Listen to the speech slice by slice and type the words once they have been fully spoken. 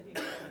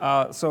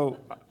So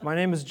my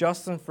name is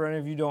Justin, for any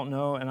of you who don't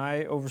know, and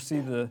I oversee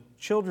the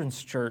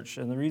children's church.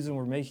 And the reason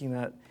we're making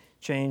that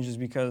change is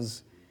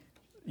because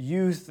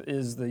youth,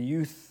 it's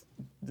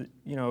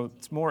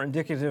more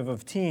indicative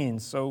of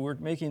teens. So we're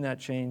making that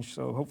change.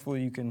 So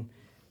hopefully you can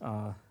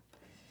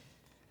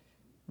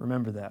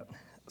remember that.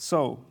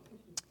 So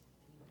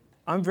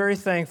I'm very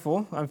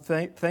thankful. I'm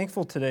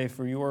thankful today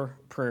for your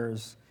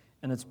prayers.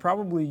 And it's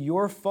probably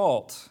your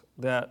fault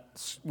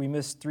that we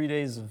missed 3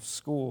 days of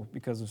school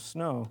because of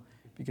snow,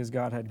 because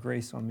God had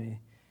grace on me.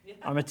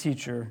 I'm a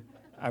teacher.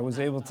 I was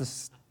able to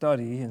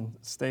study and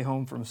stay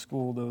home from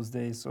school those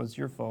days, so it's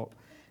your fault.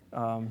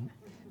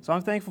 So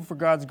I'm thankful for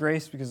God's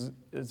grace because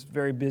it's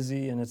very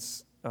busy and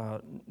it's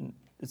a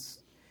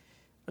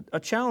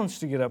challenge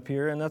to get up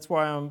here, and that's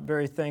why I'm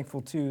very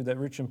thankful, too, that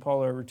Rich and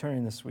Paula are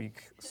returning this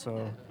week.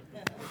 So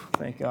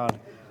thank God.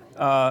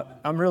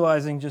 I'm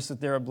realizing just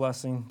that they're a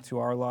blessing to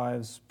our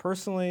lives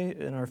personally,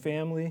 in our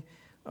family.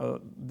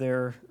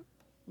 They're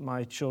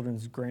my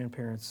children's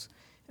grandparents,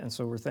 and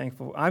so we're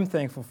thankful. I'm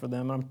thankful for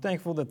them. I'm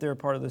thankful that they're a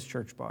part of this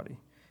church body.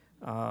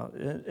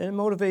 It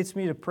motivates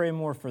me to pray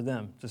more for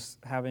them. Just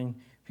having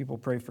people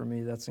pray for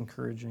me, that's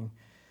encouraging.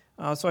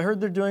 So I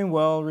heard they're doing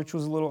well. Rich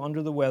was a little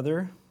under the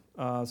weather,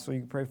 so you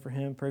can pray for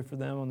him, pray for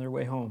them on their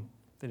way home.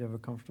 They'd have a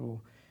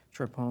comfortable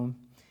trip home.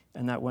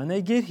 And that when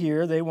they get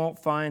here, they won't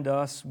find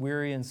us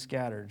weary and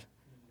scattered,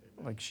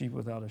 like sheep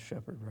without a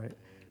shepherd, right?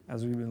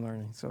 As we've been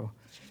learning. So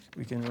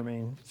we can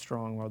remain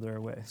strong while they're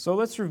away. So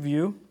let's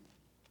review.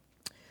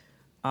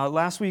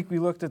 Last week we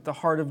looked at the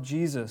heart of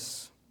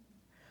Jesus,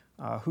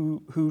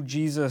 who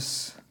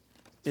Jesus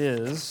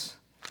is,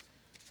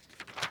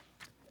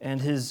 and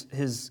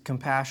his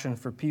compassion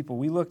for people.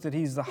 We looked at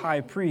he's the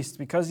high priest.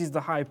 Because he's the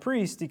high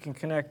priest, he can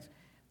connect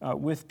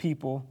with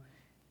people,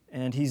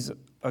 and he's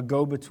a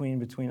go-between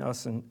between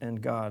us and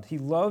God. He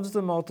loves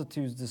the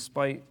multitudes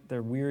despite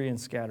their weary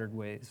and scattered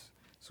ways.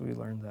 So we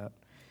learned that.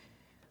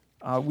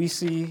 We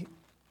see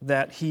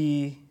that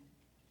he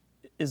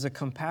is a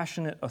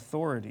compassionate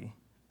authority.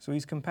 So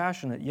he's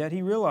compassionate, yet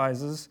he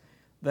realizes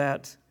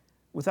that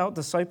without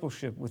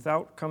discipleship,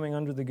 without coming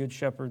under the Good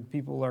Shepherd,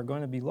 people are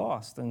going to be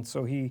lost. And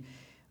so he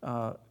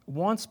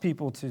wants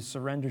people to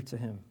surrender to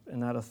him,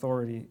 and that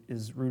authority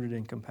is rooted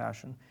in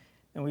compassion.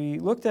 And we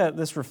looked at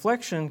this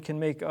reflection can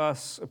make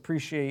us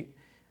appreciate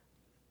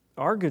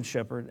our Good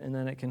Shepherd, and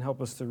then it can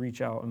help us to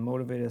reach out and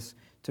motivate us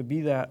to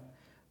be that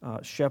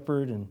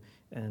shepherd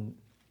and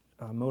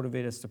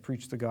motivate us to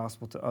preach the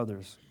gospel to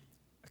others.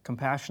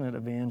 Compassionate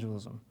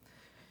evangelism.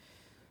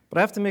 But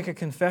I have to make a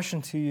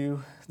confession to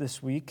you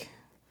this week.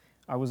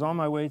 I was on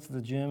my way to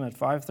the gym at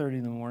 5:30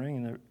 in the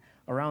morning, and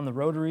around the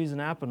Rotaries in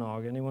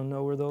Apponaug. Anyone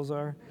know where those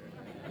are?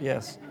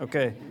 Yes.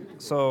 Okay.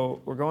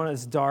 So we're going.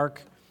 It's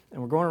dark.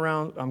 And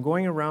I'm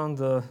going around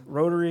the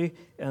Rotary,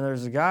 and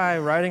there's a guy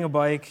riding a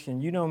bike,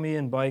 and you know me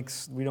and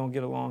bikes, we don't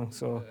get along.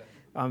 So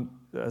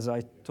as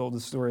I told the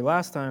story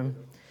last time,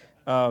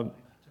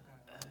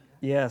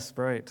 yes,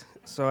 right.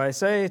 So I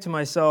say to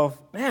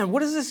myself, man,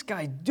 what is this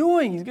guy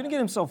doing? He's going to get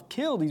himself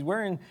killed. He's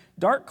wearing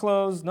dark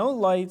clothes, no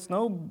lights,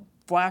 no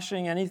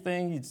flashing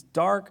anything. It's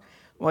dark.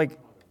 I'm like,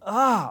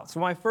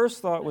 So my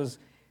first thought was,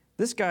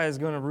 this guy is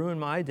going to ruin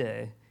my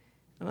day.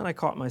 And then I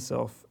caught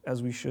myself,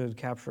 as we should,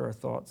 capture our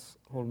thoughts,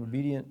 hold them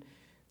obedient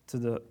to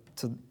the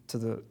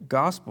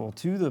gospel,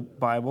 to the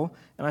Bible.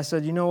 And I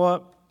said, you know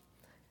what?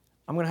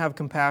 I'm going to have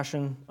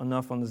compassion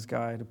enough on this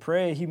guy to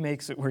pray he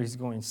makes it where he's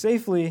going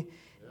safely.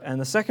 And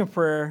the second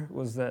prayer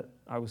was that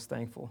I was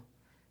thankful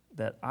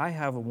that I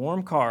have a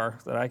warm car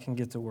that I can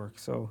get to work.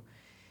 So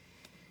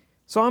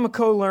I'm a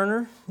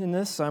co-learner in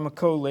this. I'm a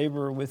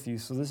co-laborer with you.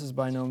 So this is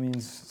by no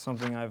means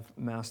something I've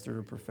mastered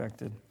or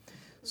perfected.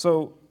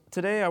 So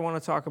today I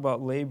want to talk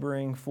about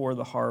laboring for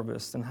the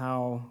harvest and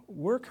how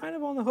we're kind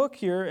of on the hook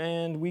here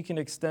and we can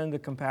extend the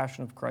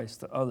compassion of Christ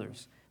to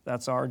others.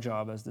 That's our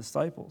job as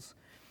disciples.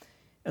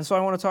 And so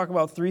I want to talk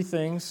about three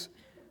things: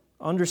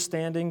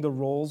 understanding the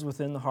roles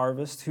within the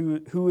harvest,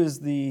 who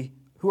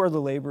are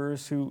the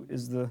laborers, who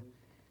is the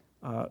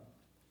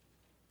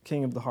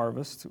king of the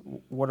harvest,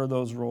 what are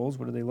those roles,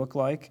 what do they look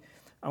like?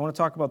 I want to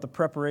talk about the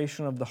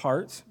preparation of the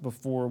heart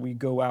before we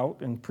go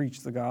out and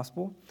preach the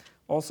gospel.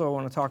 Also, I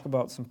want to talk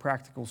about some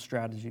practical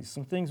strategies,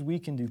 some things we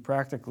can do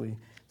practically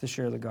to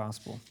share the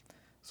gospel.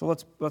 So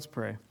let's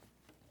pray.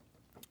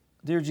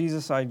 Dear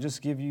Jesus, I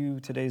just give you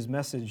today's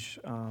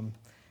message.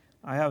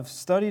 I have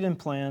studied and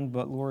planned,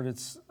 but Lord,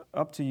 it's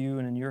up to you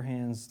and in your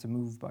hands to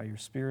move by your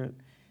Spirit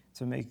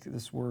to make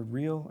this word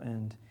real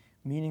and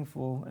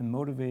meaningful and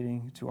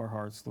motivating to our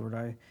hearts.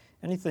 Lord,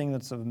 anything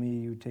that's of me,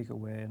 you take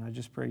away, and I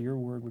just pray your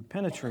word would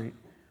penetrate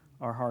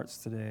our hearts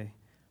today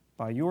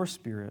by your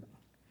Spirit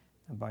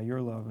and by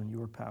your love and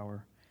your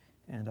power.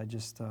 And I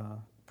just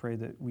pray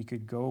that we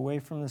could go away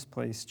from this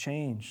place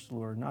changed,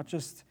 Lord, not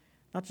just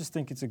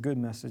think it's a good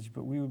message,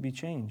 but we would be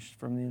changed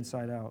from the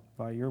inside out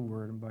by your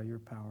word and by your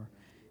power.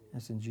 And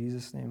it's in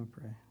Jesus' name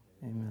I pray.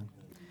 Amen.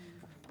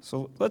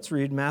 So let's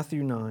read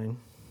Matthew 9.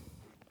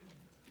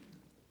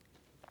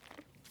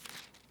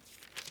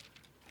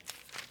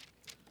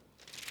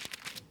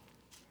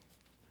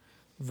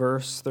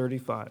 verse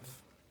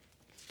 35.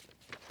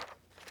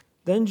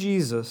 Then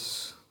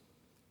Jesus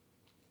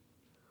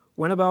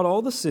went about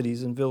all the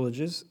cities and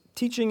villages,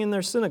 teaching in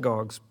their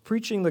synagogues,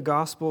 preaching the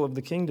gospel of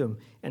the kingdom,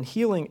 and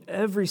healing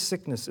every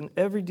sickness and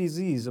every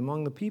disease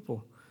among the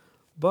people.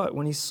 But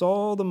when he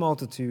saw the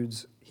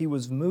multitudes, he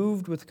was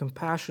moved with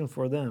compassion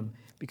for them,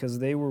 because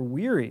they were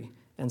weary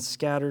and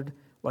scattered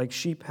like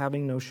sheep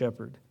having no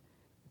shepherd.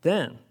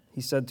 Then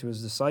he said to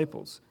his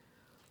disciples,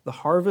 "The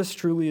harvest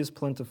truly is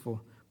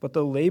plentiful, but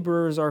the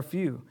laborers are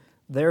few.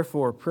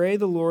 Therefore, pray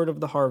the Lord of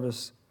the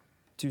harvest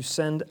to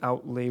send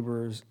out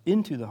laborers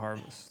into the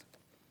harvest."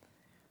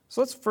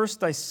 So let's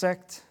first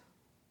dissect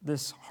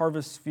this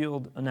harvest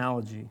field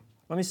analogy.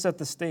 Let me set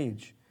the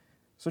stage.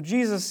 So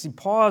Jesus, he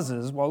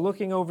pauses while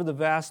looking over the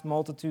vast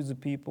multitudes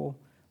of people,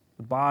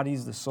 the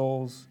bodies, the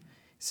souls,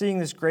 seeing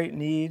this great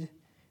need,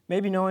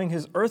 maybe knowing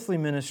his earthly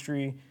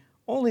ministry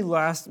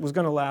was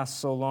going to last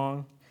so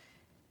long.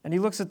 And he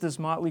looks at this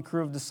motley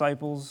crew of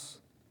disciples,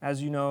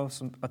 as you know,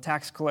 a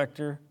tax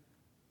collector,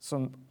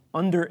 some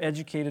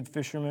undereducated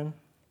fishermen.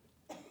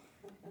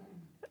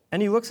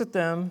 And he looks at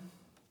them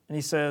and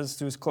he says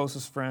to his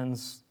closest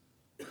friends,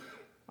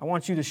 "I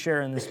want you to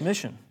share in this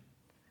mission."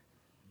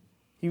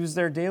 He was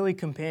their daily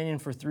companion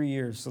for 3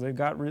 years, so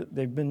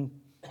they've been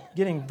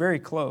getting very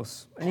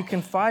close. And he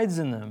confides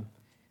in them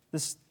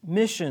this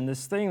mission,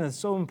 this thing that's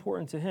so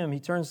important to him. He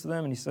turns to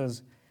them and he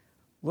says,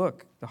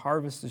 "Look, the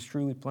harvest is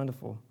truly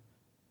plentiful,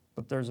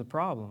 but there's a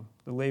problem.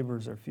 The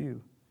laborers are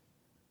few.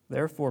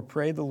 Therefore,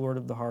 pray the Lord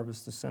of the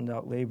harvest to send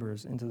out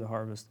laborers into the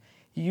harvest."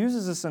 He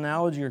uses this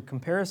analogy or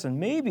comparison,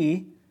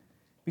 maybe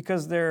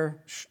because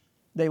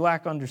they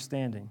lack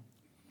understanding.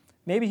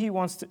 Maybe he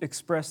wants to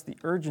express the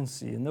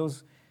urgency. In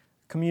those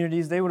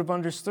communities, they would have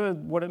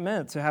understood what it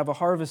meant to have a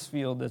harvest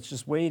field that's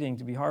just waiting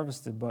to be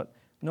harvested, but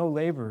no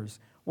laborers.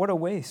 What a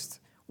waste.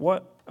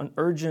 What an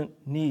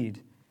urgent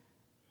need.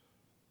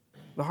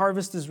 The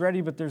harvest is ready,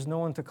 but there's no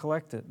one to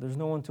collect it. There's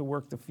no one to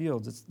work the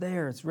fields. It's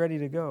there. It's ready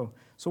to go.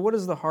 So what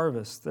is the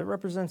harvest? That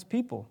represents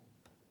people.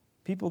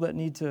 People that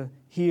need to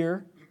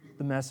hear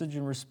the message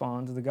and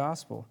respond to the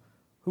gospel.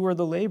 Who are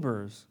the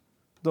laborers?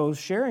 Those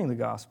sharing the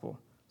gospel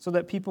so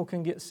that people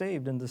can get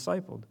saved and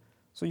discipled.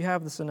 So you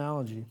have this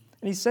analogy.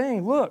 And he's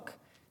saying, look,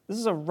 this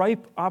is a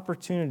ripe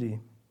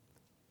opportunity.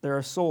 There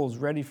are souls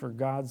ready for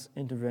God's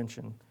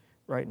intervention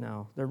right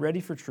now. They're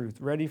ready for truth,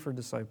 ready for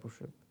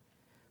discipleship.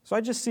 So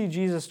I just see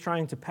Jesus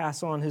trying to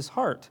pass on his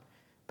heart,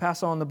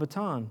 pass on the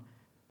baton,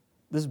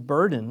 this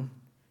burden,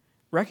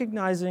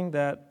 recognizing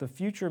that the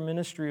future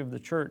ministry of the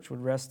church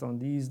would rest on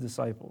these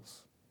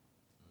disciples.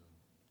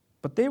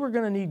 But they were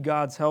going to need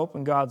God's help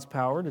and God's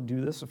power to do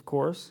this, of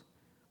course.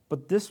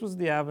 But this was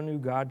the avenue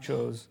God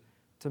chose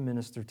to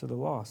minister to the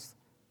lost.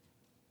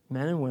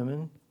 Men and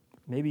women,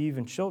 maybe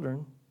even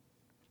children,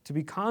 to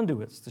be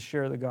conduits to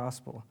share the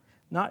gospel.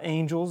 Not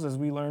angels, as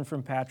we learned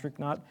from Patrick,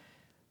 not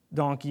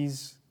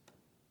donkeys,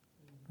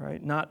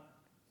 right? Not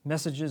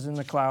messages in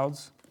the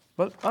clouds,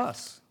 but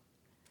us.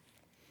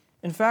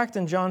 In fact,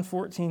 in John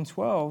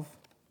 14:12,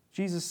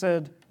 Jesus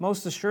said,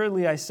 "Most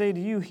assuredly I say to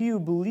you, he who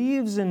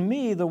believes in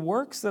me, the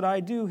works that I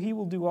do, he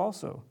will do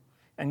also.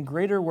 And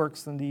greater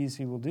works than these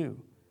he will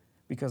do,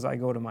 because I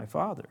go to my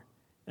Father."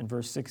 And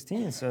verse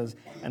 16 says,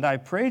 "And I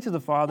pray to the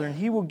Father, and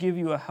he will give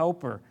you a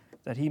helper,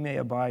 that he may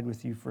abide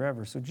with you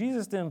forever." So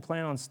Jesus didn't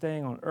plan on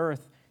staying on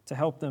earth to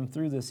help them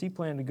through this. He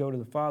planned to go to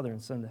the Father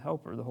and send a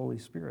helper, the Holy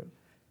Spirit.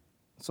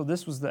 So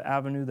this was the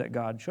avenue that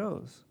God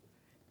chose.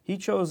 He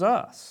chose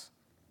us,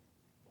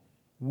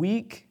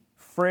 weak,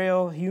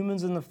 frail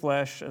humans in the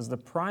flesh, as the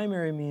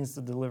primary means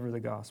to deliver the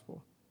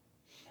gospel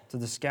to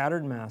the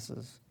scattered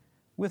masses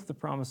with the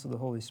promise of the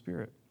Holy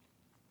Spirit.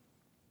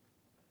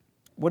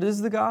 What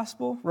is the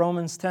gospel?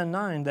 Romans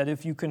 10:9, that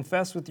if you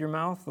confess with your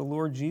mouth the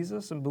Lord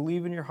Jesus and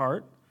believe in your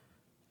heart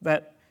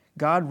that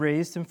God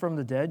raised him from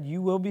the dead,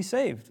 you will be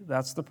saved.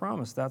 That's the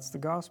promise. That's the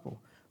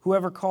gospel.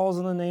 Whoever calls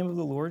on the name of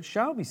the Lord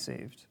shall be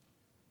saved.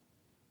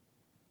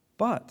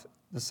 But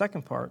the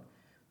second part,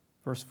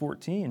 verse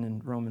 14 in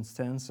Romans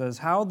 10 says,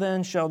 "How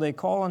then shall they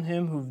call on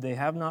him whom they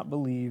have not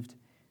believed?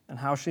 And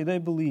how shall they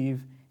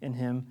believe in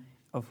him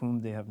of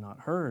whom they have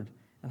not heard?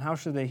 And how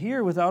shall they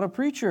hear without a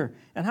preacher?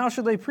 And how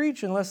shall they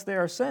preach unless they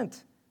are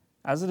sent?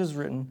 As it is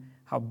written,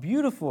 how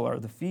beautiful are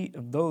the feet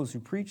of those who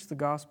preach the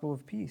gospel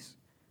of peace,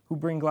 who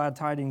bring glad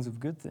tidings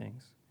of good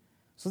things."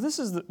 So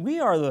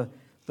we are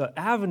the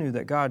avenue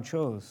that God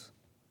chose.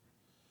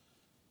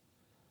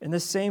 And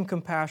this same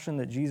compassion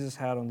that Jesus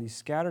had on these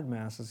scattered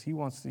masses, he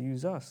wants to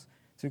use us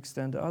to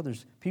extend to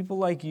others. People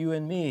like you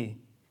and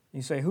me.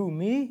 You say, who,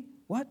 me?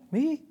 What,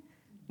 me?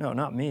 No,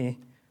 not me.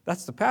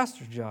 That's the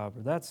pastor's job,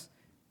 or that's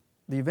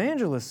the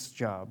evangelist's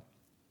job.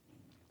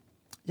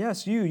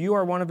 Yes, you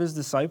are one of his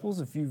disciples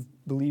if you've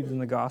believed in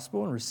the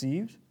gospel and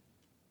received.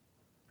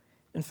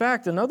 In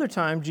fact, another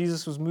time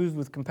Jesus was moved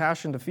with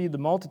compassion to feed the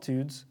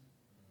multitudes.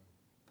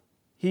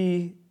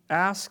 He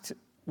asked,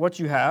 "What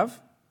you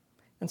have?"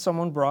 And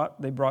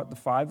they brought the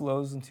 5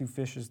 loaves and 2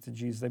 fishes to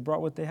Jesus. They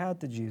brought what they had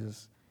to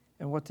Jesus.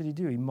 And what did he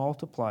do? He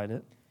multiplied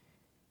it.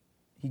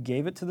 He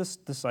gave it to the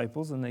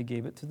disciples, and they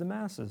gave it to the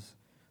masses.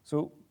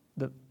 So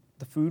the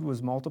food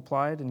was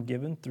multiplied and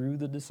given through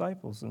the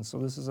disciples. And so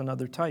this is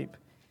another type.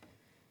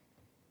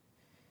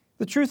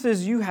 The truth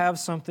is, you have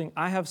something,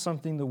 I have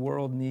something the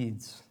world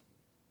needs.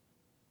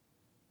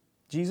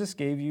 Jesus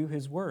gave you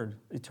his word,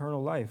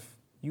 eternal life.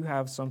 You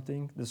have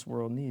something this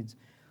world needs.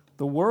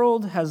 The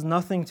world has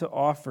nothing to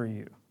offer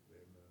you.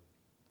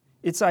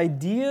 Its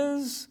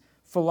ideas,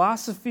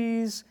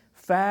 philosophies,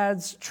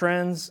 fads,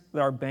 trends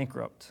are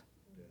bankrupt.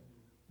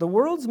 The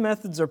world's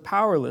methods are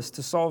powerless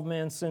to solve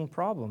man's sin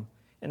problem.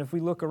 And if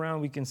we look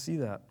around, we can see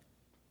that.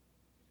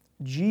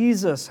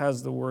 Jesus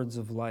has the words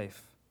of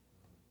life.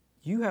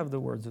 You have the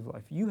words of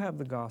life. You have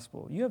the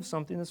gospel. You have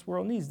something this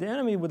world needs. The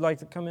enemy would like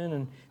to come in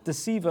and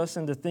deceive us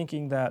into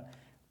thinking that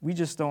we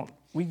just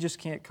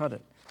can't cut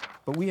it.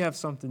 But we have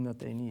something that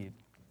they need.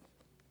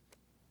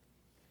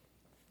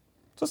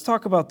 So let's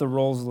talk about the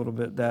roles a little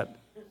bit. That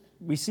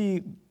we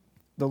see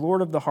the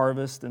Lord of the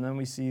harvest, and then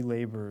we see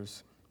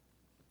laborers.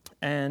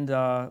 And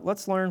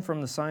let's learn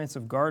from the science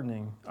of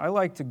gardening. I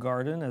like to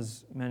garden,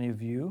 as many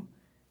of you.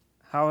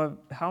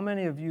 How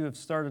many of you have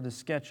started to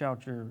sketch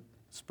out your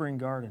spring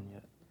garden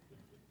yet?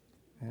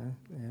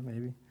 Yeah,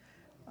 maybe.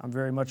 I'm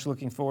very much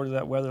looking forward to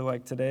that. Weather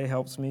like today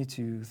helps me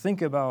to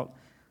think about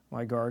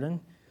my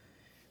garden.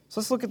 So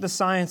let's look at the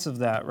science of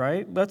that,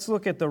 right? Let's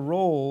look at the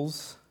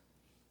roles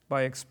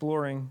by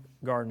exploring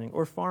gardening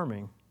or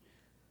farming.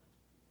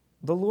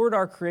 The Lord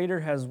our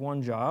Creator has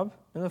one job,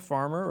 and the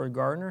farmer or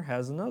gardener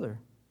has another.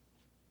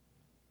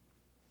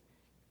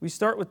 We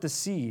start with the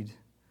seed.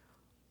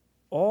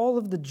 All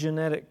of the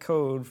genetic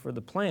code for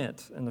the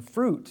plant and the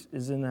fruit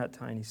is in that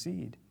tiny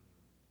seed.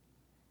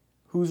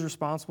 Who's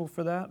responsible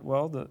for that?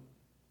 Well,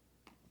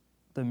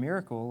 the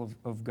miracle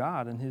of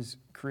God and his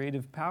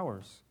creative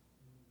powers.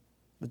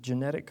 The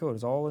genetic code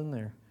is all in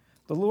there.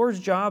 The Lord's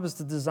job is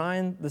to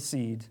design the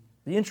seed,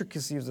 the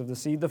intricacies of the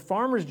seed. The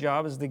farmer's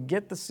job is to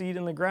get the seed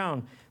in the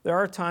ground. There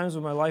are times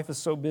when my life is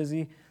so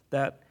busy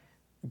that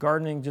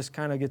gardening just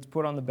kind of gets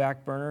put on the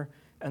back burner,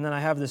 and then I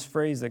have this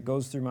phrase that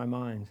goes through my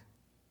mind.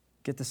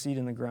 Get the seed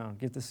in the ground.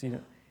 Get the seed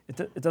in.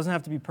 It doesn't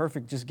have to be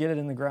perfect. Just get it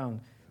in the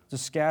ground.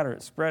 Just scatter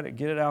it, spread it,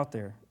 get it out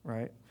there,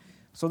 right?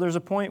 So there's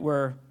a point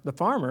where the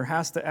farmer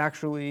has to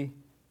actually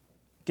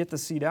get the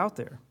seed out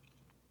there.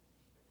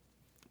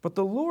 But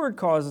the Lord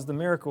causes the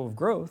miracle of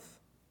growth.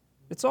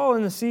 It's all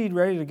in the seed,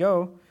 ready to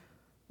go.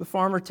 The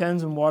farmer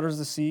tends and waters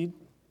the seed.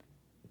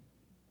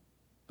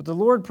 But the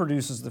Lord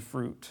produces the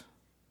fruit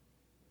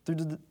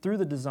through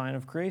the design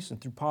of creation,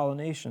 through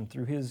pollination,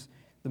 through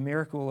the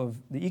miracle of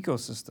the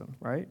ecosystem,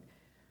 right?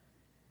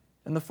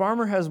 And the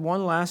farmer has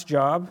one last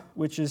job,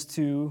 which is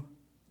to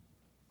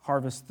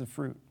harvest the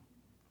fruit.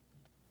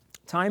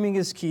 Timing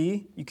is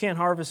key. You can't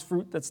harvest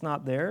fruit that's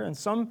not there. And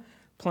some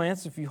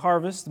plants, if you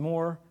harvest,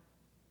 more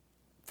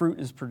fruit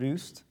is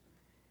produced.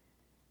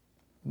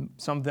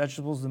 Some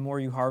vegetables, the more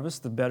you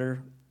harvest, the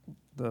better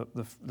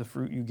the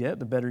fruit you get,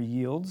 the better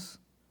yields.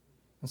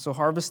 And so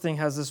harvesting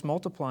has this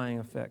multiplying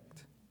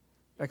effect,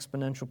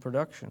 exponential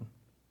production.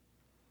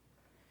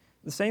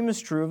 The same is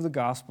true of the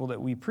gospel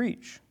that we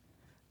preach.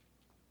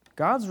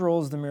 God's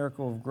role is the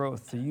miracle of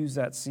growth, to use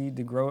that seed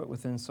to grow it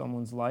within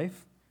someone's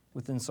life,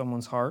 within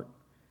someone's heart.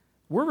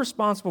 We're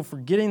responsible for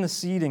getting the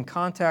seed in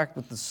contact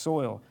with the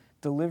soil,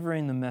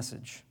 delivering the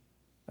message.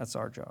 That's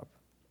our job.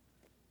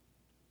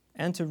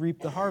 And to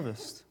reap the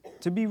harvest,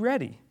 to be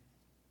ready.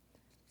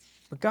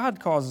 But God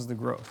causes the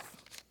growth.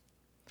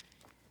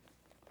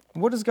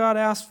 What does God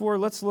ask for?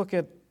 Let's look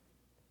at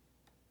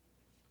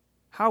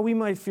how we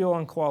might feel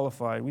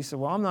unqualified. We say,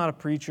 well, I'm not a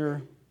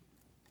preacher.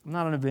 I'm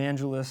not an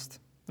evangelist.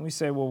 And we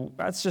say, well,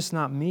 that's just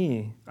not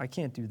me. I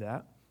can't do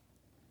that.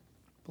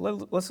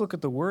 But let's look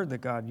at the word that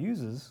God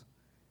uses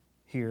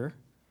here.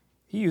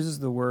 He uses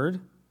the word,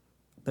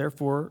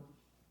 therefore,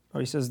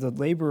 he says the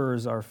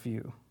laborers are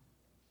few.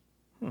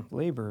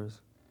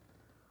 Laborers.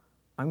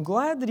 I'm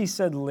glad that he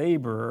said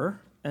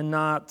laborer and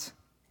not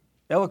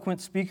eloquent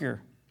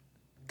speaker.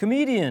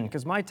 Comedian,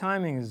 because my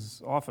timing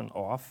is often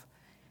off.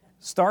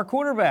 Star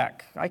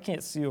quarterback. I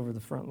can't see over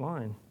the front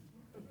line.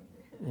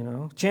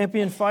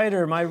 Champion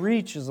fighter, my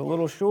reach is a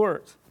little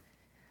short.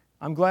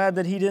 I'm glad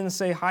that he didn't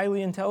say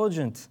highly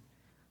intelligent.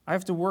 I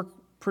have to work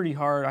pretty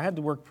hard. I had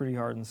to work pretty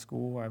hard in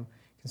school. I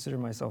consider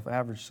myself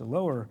average to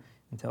lower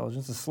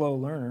intelligence, a slow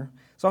learner.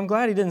 So I'm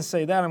glad he didn't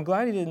say that. I'm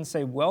glad he didn't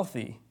say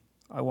wealthy.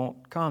 I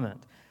won't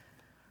comment.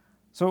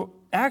 So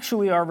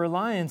actually, our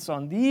reliance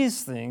on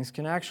these things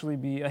can actually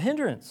be a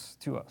hindrance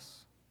to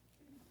us.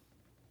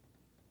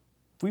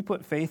 If we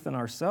put faith in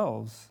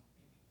ourselves,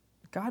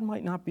 God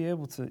might not be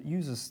able to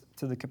use us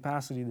to the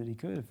capacity that he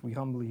could if we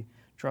humbly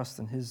trust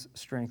in his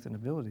strength and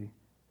ability.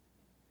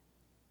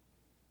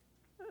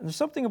 And there's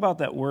something about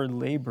that word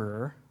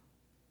laborer.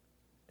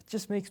 It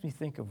just makes me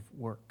think of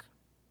work.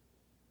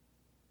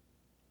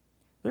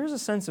 There's a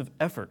sense of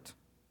effort.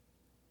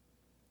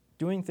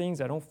 Doing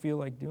things I don't feel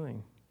like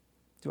doing.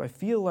 Do I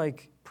feel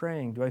like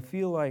praying? Do I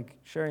feel like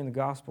sharing the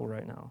gospel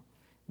right now?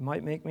 It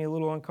might make me a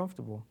little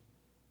uncomfortable.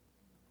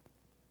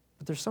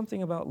 But there's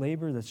something about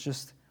labor that's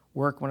just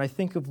work. When I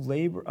think of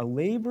labor, a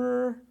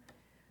laborer,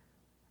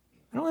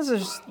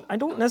 I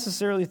don't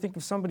necessarily think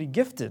of somebody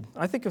gifted.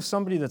 I think of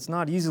somebody that's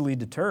not easily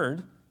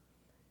deterred.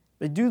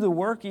 They do the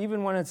work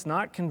even when it's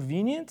not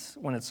convenient,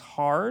 when it's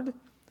hard,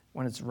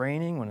 when it's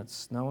raining, when it's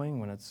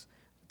snowing, it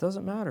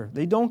doesn't matter.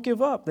 They don't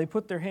give up. They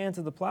put their hand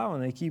to the plow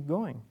and they keep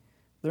going.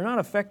 They're not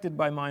affected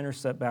by minor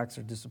setbacks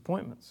or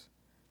disappointments.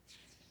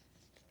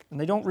 And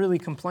they don't really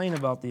complain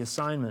about the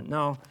assignment.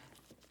 Now,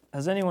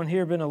 has anyone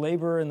here been a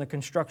laborer in the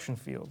construction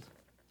field?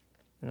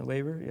 Been a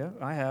laborer? Yeah,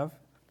 I have.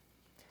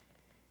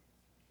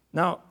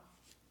 Now,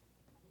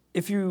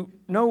 if you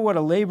know what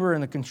a laborer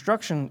in the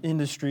construction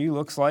industry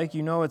looks like,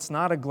 you know it's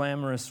not a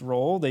glamorous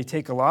role. They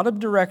take a lot of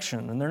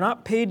direction, and they're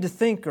not paid to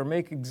think or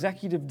make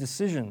executive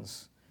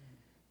decisions.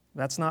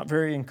 That's not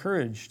very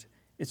encouraged.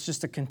 It's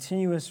just a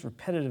continuous,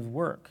 repetitive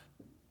work.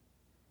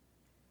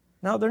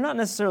 Now, they're not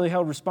necessarily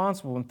held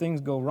responsible when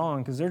things go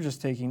wrong because they're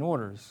just taking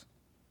orders.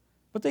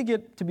 But they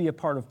get to be a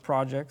part of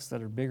projects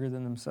that are bigger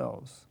than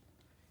themselves.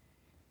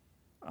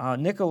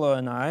 Nicola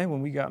and I,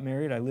 when we got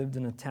married, I lived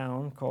in a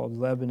town called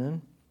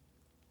Lebanon.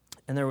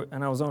 And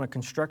I was on a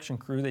construction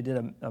crew. They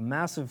did a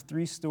massive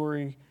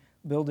 3-story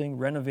building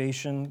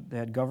renovation. They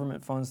had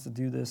government funds to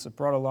do this. It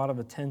brought a lot of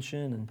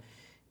attention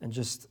and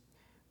just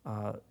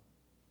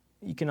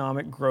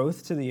economic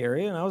growth to the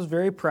area. And I was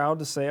very proud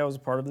to say I was a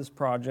part of this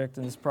project.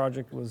 And this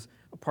project was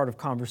a part of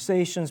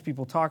conversations.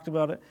 People talked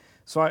about it.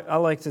 So I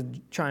like to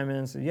chime in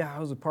and say, yeah, I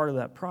was a part of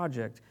that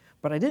project.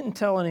 But I didn't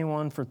tell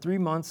anyone for 3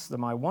 months that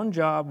my one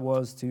job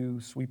was to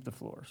sweep the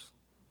floors.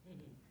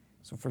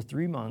 So for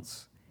 3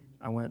 months,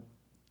 I went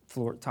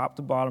top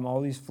to bottom, all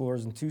these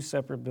floors in 2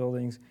 separate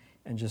buildings,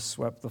 and just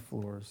swept the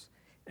floors.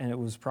 And it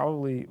was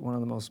probably one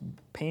of the most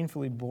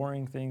painfully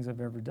boring things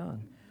I've ever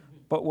done.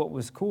 But what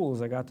was cool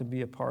is I got to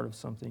be a part of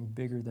something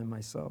bigger than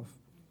myself.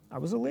 I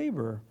was a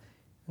laborer.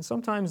 And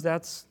sometimes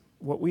that's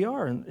what we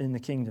are in the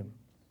kingdom.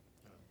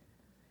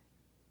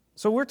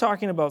 So we're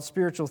talking about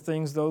spiritual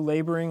things, though,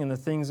 laboring in the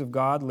things of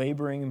God,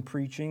 laboring in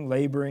preaching,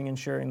 laboring in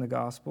sharing the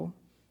gospel.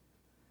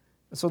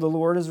 And so the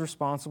Lord is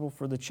responsible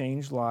for the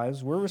changed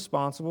lives. We're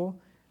responsible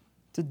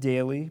to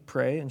daily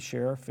pray and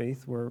share our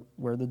faith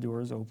where the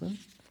door is open,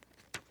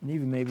 and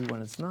even maybe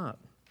when it's not.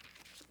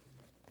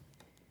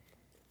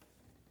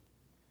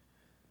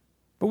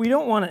 But we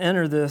don't want to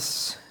enter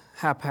this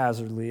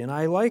haphazardly, and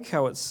I like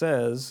how it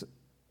says,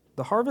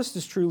 the harvest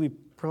is truly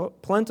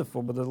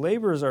plentiful, but the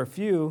laborers are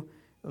few.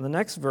 In the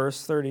next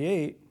verse,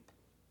 38,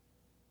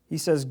 he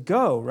says,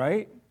 go,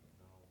 right?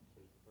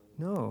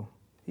 No.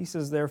 He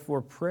says,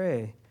 therefore,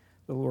 pray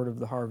the Lord of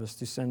the harvest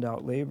to send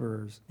out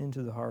laborers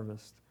into the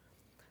harvest.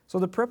 So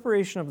the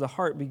preparation of the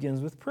heart begins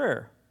with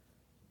prayer.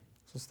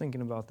 So I was thinking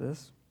about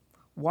this.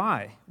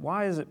 Why?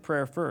 Why is it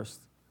prayer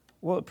first?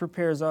 Well, it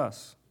prepares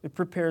us. It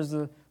prepares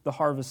the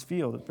harvest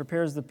field. It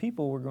prepares the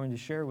people we're going to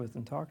share with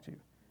and talk to.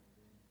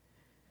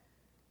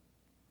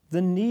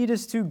 The need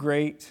is too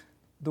great.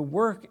 The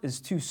work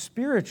is too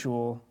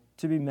spiritual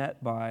to be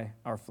met by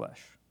our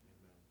flesh.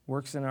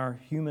 Works in our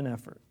human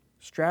effort.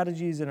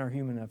 Strategies in our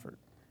human effort.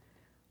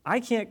 I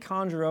can't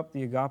conjure up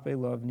the agape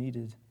love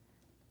needed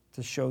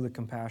to show the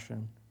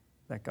compassion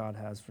that God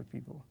has for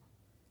people.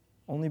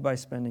 Only by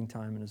spending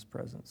time in His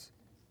presence.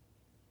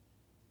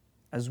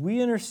 As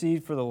we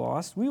intercede for the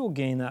lost, we will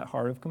gain that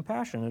heart of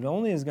compassion. It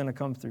only is going to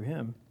come through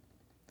Him.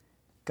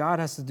 God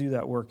has to do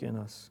that work in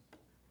us.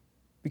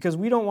 Because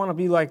we don't want to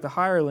be like the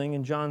hireling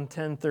in John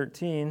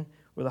 10:13,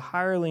 where the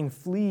hireling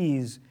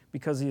flees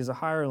because he is a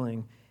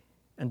hireling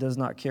and does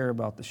not care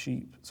about the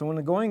sheep. So when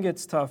the going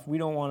gets tough, we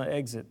don't want to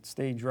exit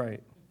stage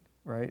right?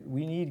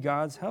 We need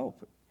God's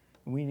help.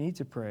 We need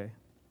to pray.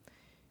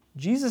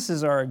 Jesus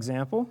is our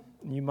example.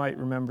 You might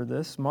remember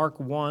this. Mark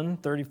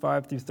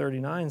 1:35 through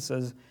 39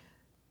 says,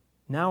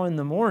 now in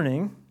the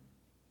morning,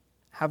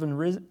 having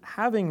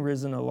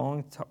risen a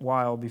long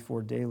while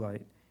before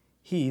daylight,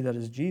 he, that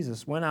is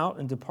Jesus, went out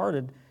and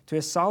departed to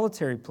a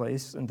solitary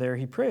place, and there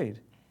he prayed.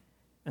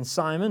 And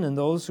Simon and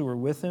those who were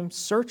with him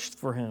searched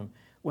for him.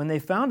 When they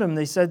found him,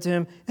 they said to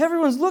him,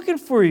 everyone's looking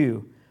for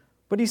you.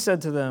 But he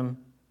said to them,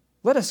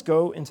 let us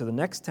go into the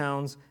next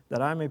towns,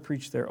 that I may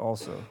preach there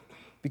also.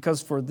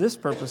 Because for this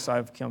purpose I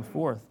have come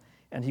forth.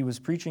 And he was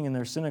preaching in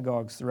their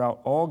synagogues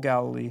throughout all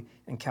Galilee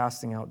and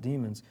casting out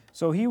demons.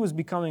 So he was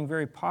becoming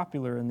very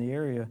popular in the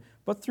area.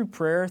 But through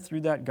prayer,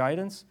 through that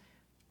guidance,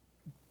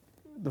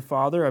 the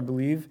Father, I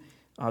believe,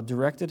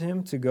 directed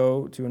him to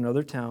go to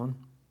another town.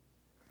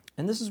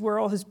 And this is where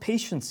all his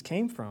patience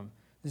came from,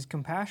 his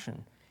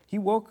compassion. He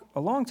woke a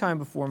long time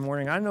before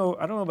morning. I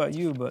don't know about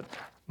you, but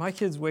my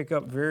kids wake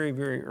up very,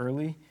 very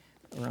early,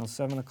 around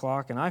 7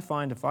 o'clock. And I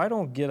find if I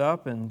don't get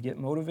up and get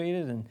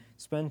motivated and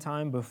spend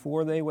time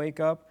before they wake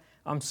up,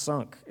 I'm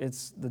sunk.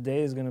 The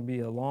day is going to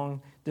be a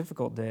long,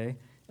 difficult day.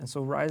 And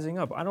so rising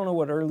up, I don't know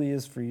what early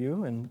is for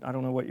you, and I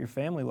don't know what your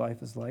family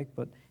life is like,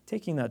 but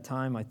taking that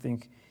time, I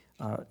think,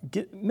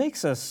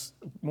 makes us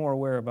more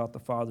aware about the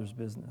Father's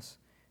business.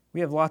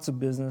 We have lots of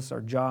business,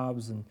 our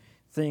jobs and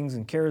things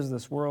and cares of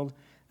this world,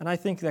 and I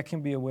think that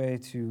can be a way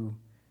to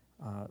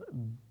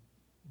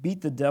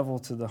beat the devil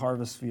to the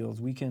harvest fields.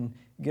 We can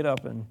get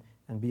up and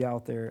be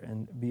out there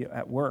and be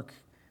at work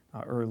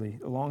early,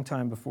 a long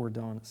time before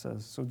dawn, it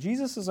says. So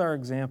Jesus is our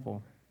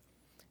example.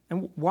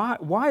 And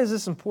why is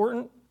this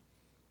important?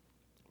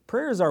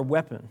 Prayer is our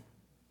weapon.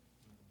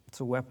 It's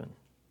a weapon.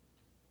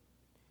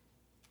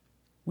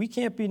 We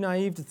can't be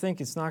naive to think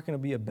it's not going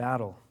to be a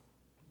battle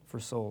for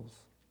souls.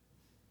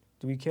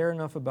 Do we care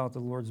enough about the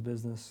Lord's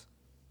business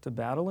to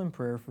battle in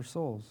prayer for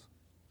souls?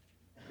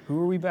 Who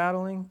are we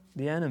battling?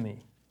 The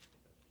enemy.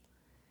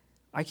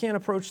 I can't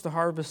approach the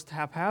harvest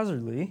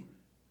haphazardly.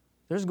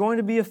 There's going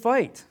to be a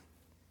fight.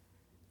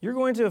 You're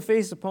going to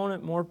face an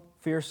opponent more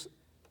fierce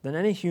than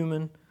any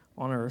human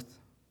on earth.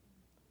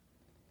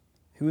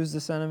 Who is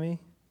this enemy?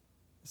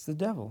 It's the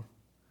devil,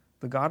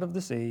 the god of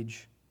this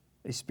age,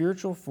 a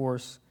spiritual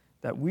force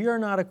that we are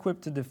not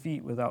equipped to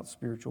defeat without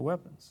spiritual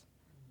weapons.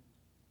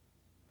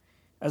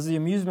 As the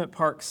amusement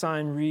park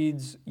sign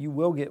reads, you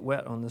will get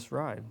wet on this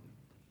ride.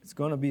 It's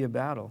going to be a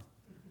battle.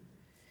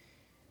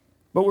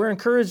 But we're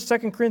encouraged,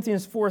 2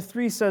 Corinthians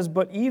 4:3 says,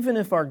 but even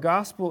if our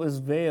gospel is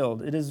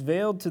veiled, it is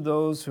veiled to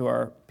those who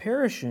are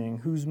perishing,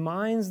 whose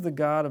minds the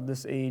god of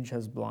this age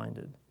has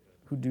blinded,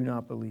 who do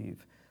not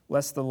believe,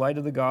 lest the light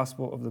of the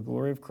gospel of the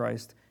glory of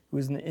Christ, who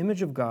is in the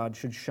image of God,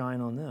 should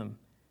shine on them.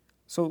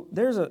 So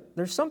there's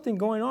something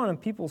going on in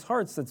people's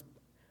hearts that's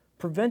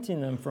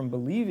preventing them from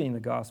believing the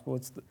gospel.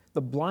 It's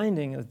the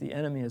blinding that the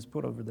enemy has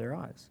put over their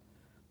eyes.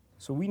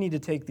 So we need to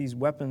take these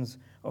weapons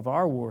of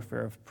our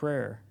warfare, of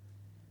prayer,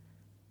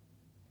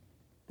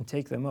 and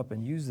take them up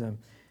and use them.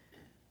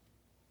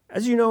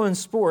 As you know, in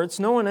sports,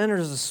 no one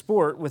enters a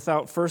sport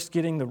without first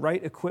getting the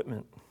right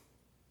equipment.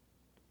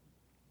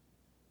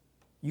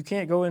 You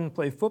can't go in and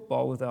play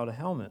football without a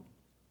helmet,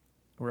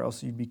 or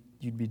else you'd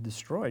be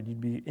destroyed,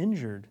 you'd be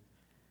injured.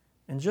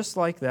 And just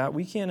like that,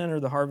 we can't enter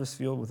the harvest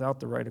field without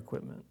the right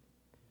equipment.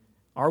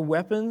 Our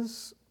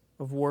weapons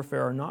of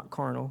warfare are not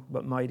carnal,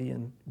 but mighty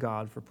in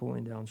God for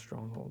pulling down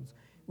strongholds.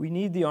 We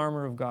need the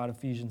armor of God,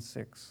 Ephesians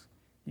 6.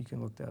 You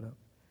can look that up.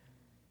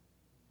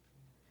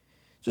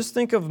 Just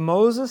think of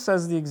Moses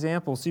as the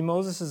example. See,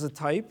 Moses is a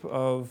type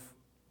of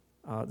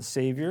the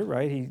Savior,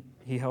 right?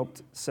 He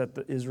helped set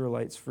the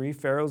Israelites free.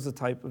 Pharaoh's the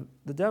type of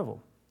the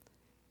devil.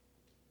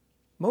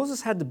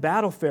 Moses had to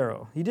battle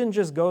Pharaoh. He didn't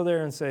just go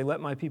there and say, let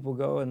my people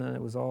go, and then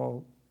it was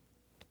all,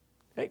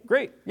 hey,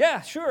 great,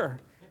 yeah, sure,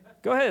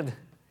 go ahead.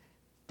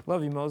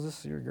 Love you,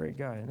 Moses, you're a great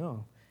guy.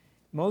 No.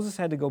 Moses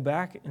had to go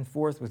back and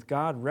forth with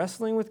God,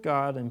 wrestling with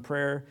God in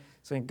prayer,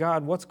 saying,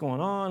 God, what's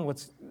going on?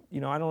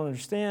 I don't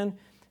understand.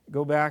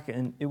 Go back,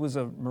 and it was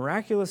a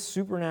miraculous,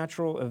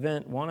 supernatural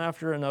event, one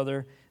after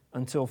another,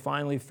 until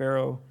finally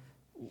Pharaoh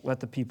let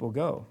the people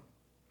go.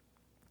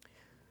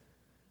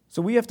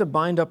 So we have to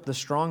bind up the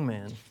strong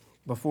man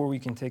before we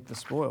can take the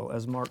spoil,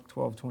 as Mark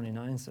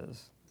 12:29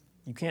 says.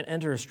 You can't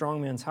enter a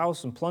strong man's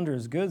house and plunder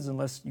his goods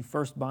unless you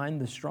first bind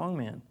the strong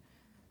man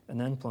and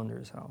then plunder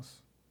his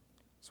house.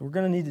 So we're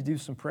going to need to do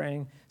some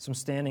praying, some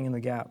standing in the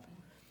gap.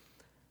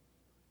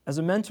 As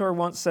a mentor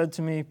once said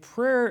to me,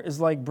 prayer is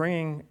like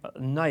bringing a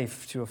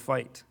knife to a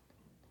fight.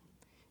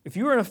 If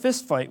you were in a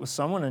fist fight with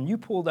someone and you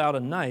pulled out a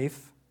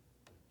knife,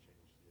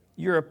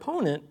 your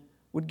opponent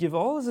would give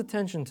all his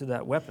attention to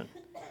that weapon.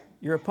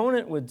 Your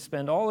opponent would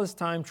spend all his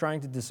time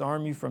trying to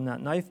disarm you from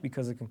that knife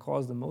because it can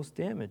cause the most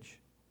damage.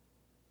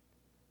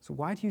 So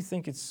why do you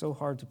think it's so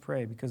hard to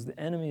pray? Because the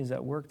enemy is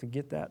at work to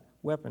get that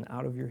weapon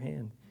out of your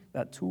hand,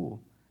 that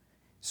tool.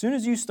 As soon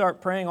as you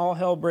start praying, all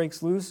hell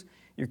breaks loose.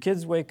 Your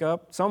kids wake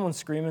up, someone's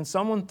screaming,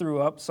 someone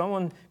threw up,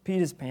 someone peed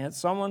his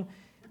pants,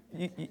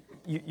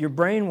 your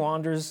brain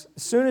wanders.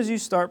 As soon as you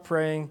start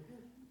praying,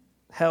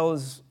 hell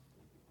is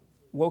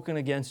woken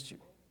against you.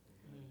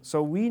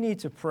 So we need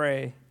to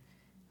pray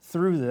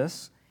through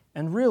this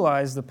and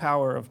realize the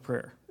power of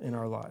prayer in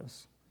our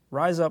lives.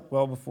 Rise up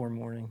well before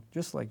morning,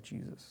 just like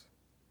Jesus.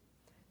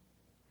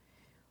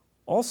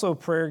 Also,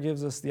 prayer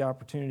gives us the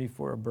opportunity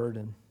for a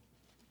burden.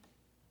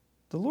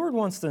 The Lord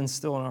wants to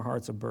instill in our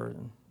hearts a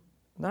burden.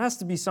 And that has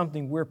to be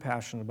something we're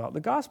passionate about. The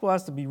gospel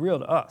has to be real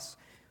to us.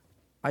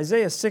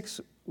 Isaiah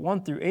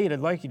 6:1-8, I'd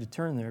like you to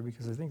turn there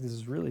because I think this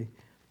is really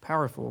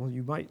powerful.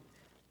 You might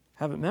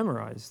have it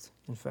memorized,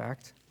 in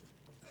fact.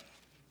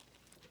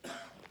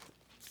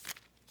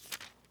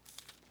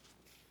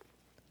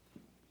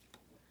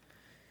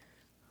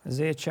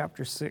 Isaiah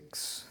chapter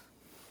 6.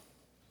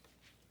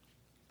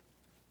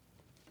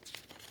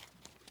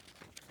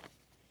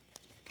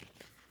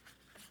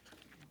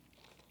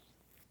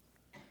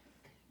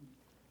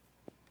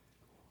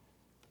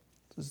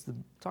 This is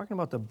talking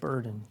about the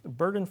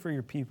burden for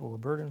your people, a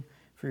burden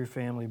for your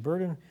family, a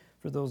burden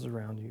for those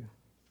around you,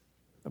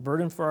 a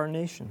burden for our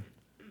nation.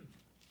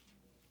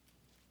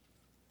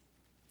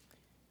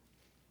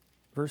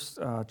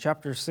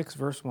 Chapter 6,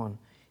 verse 1.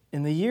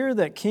 In the year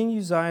that King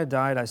Uzziah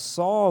died, I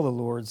saw the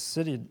Lord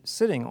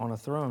sitting on a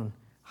throne,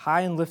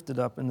 high and lifted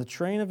up, and the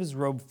train of his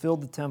robe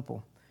filled the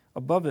temple.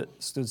 Above it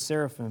stood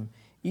seraphim.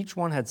 Each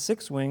one had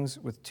 6 wings.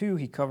 With 2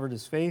 he covered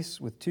his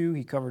face, with 2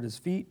 he covered his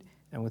feet,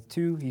 and with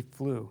 2 he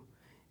flew.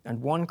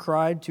 And one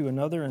cried to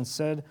another and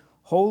said,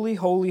 Holy,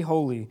 holy,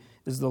 holy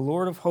is the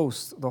Lord of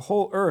hosts. The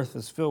whole earth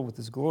is filled with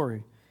his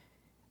glory.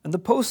 And the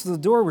posts of the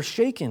door were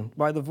shaken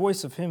by the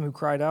voice of him who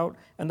cried out,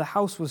 and the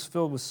house was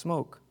filled with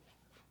smoke.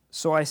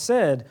 So I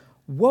said,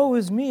 Woe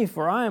is me,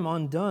 for I am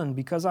undone,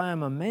 because I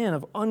am a man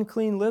of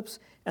unclean lips,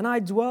 and I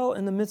dwell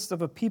in the midst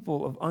of a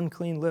people of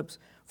unclean lips,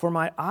 for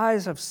my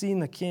eyes have seen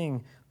the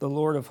King, the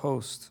Lord of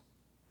hosts.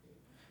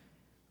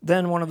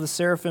 Then one of the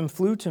seraphim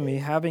flew to me,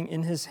 having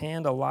in his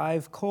hand a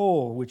live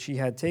coal, which he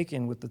had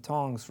taken with the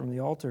tongs from the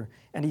altar.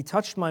 And he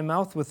touched my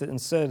mouth with it and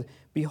said,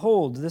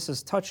 Behold, this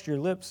has touched your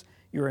lips.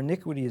 Your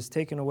iniquity is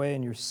taken away,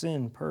 and your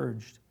sin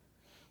purged.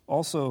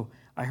 Also,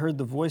 I heard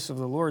the voice of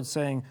the Lord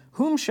saying,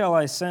 Whom shall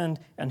I send,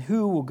 and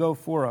who will go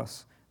for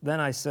us? Then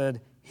I said,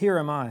 Here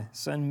am I,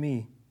 send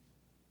me.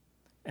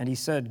 And he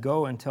said,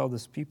 Go and tell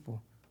this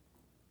people.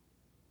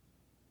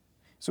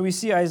 So we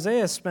see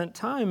Isaiah spent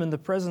time in the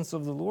presence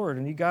of the Lord,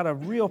 and he got a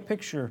real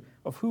picture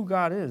of who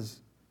God is.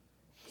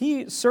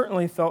 He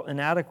certainly felt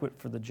inadequate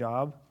for the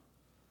job,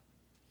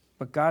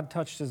 but God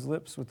touched his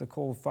lips with the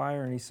coal of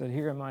fire, and he said,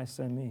 Here am I,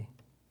 send me.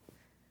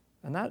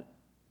 And that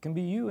can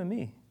be you and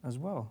me as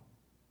well.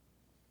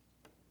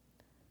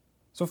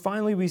 So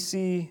finally, we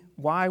see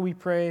why we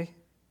pray.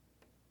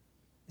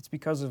 It's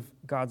because of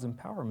God's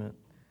empowerment.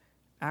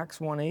 Acts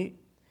 1:8,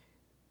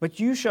 But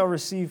you shall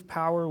receive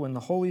power when the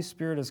Holy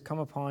Spirit has come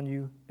upon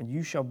you, and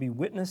you shall be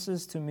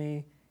witnesses to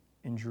me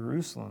in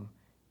Jerusalem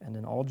and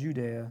in all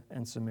Judea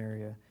and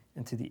Samaria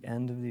and to the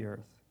end of the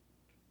earth.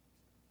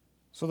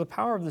 So the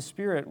power of the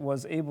Spirit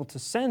was able to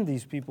send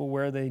these people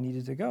where they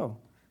needed to go.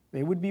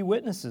 They would be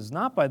witnesses,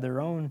 not by their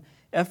own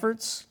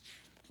efforts,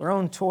 their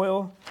own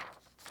toil,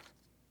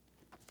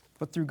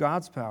 but through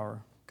God's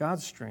power,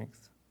 God's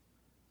strength.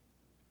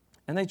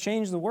 And they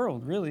changed the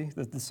world, really.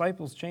 The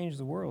disciples changed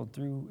the world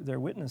through their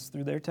witness,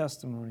 through their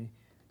testimony,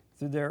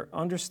 through their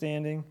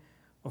understanding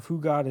of who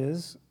God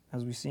is,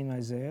 as we see in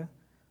Isaiah,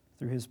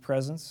 through his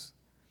presence,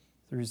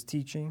 through his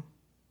teaching.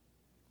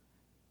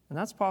 And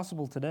that's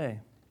possible today.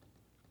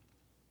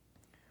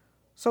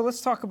 So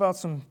let's talk about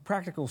some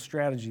practical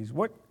strategies.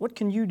 What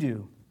can you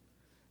do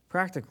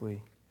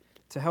practically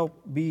to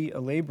help be a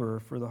laborer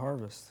for the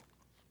harvest?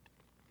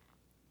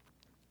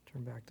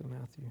 Turn back to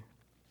Matthew.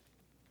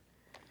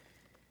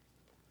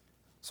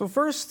 So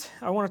first,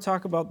 I want to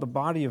talk about the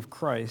body of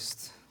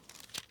Christ.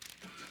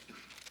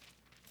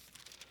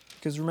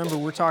 Because remember,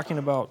 we're talking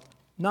about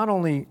not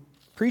only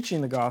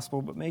preaching the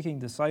gospel, but making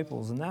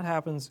disciples. And that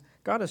happens,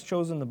 God has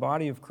chosen the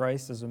body of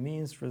Christ as a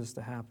means for this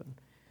to happen.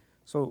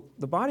 So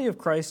the body of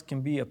Christ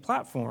can be a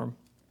platform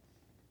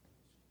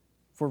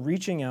for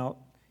reaching out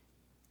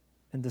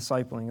and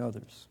discipling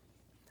others.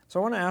 So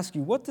I want to ask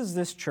you, what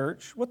does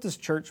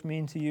church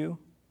mean to you?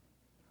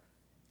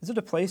 Is it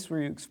a place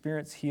where you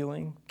experience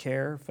healing,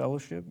 care,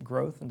 fellowship,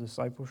 growth, and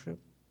discipleship?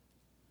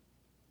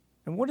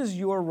 And what is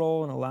your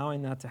role in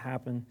allowing that to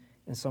happen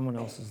in someone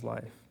else's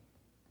life?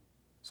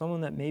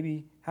 Someone that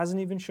maybe hasn't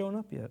even shown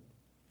up yet.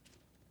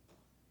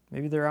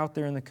 Maybe they're out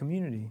there in the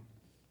community.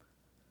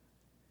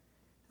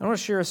 I want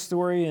to share a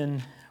story.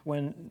 And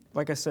when,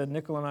 like I said,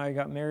 Nicole and I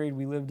got married,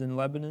 we lived in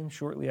Lebanon.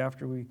 Shortly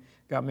after we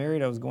got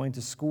married, I was going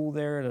to school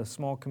there at a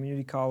small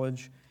community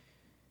college.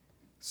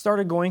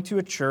 Started going to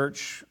a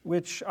church,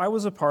 which I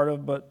was a part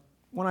of, but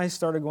when I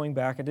started going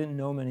back, I didn't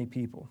know many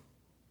people.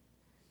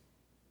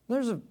 There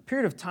was a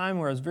period of time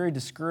where I was very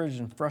discouraged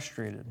and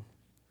frustrated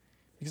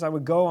because I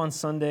would go on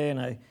Sunday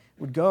and I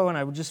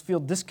would just feel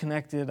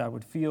disconnected. I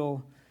would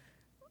feel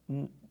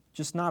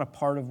just not a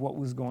part of what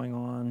was going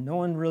on. No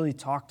one really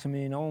talked to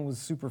me. No one was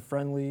super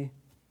friendly.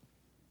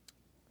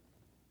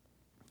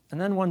 And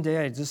then one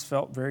day I just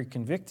felt very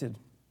convicted.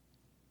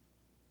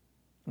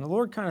 And the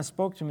Lord kind of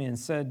spoke to me and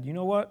said, you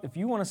know what? If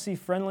you want to see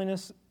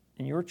friendliness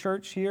in your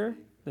church here,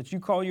 that you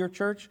call your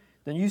church,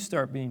 then you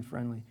start being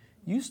friendly.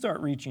 You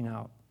start reaching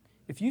out.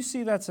 If you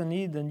see that's a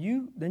need, then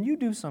you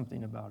do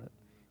something about it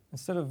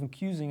instead of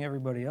accusing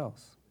everybody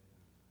else.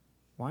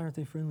 Why aren't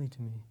they friendly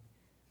to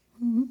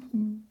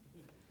me?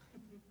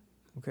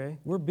 Okay?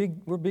 We're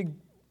big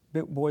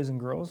boys and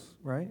girls,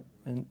 right?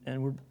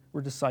 And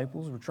we're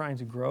disciples. We're trying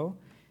to grow.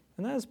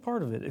 And that is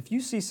part of it. If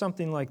you see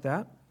something like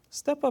that,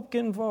 step up, get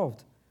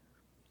involved.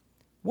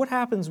 What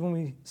happens when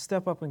we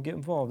step up and get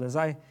involved? As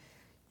I,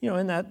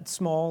 in that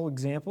small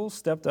example,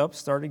 stepped up,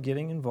 started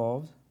getting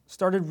involved,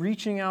 started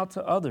reaching out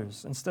to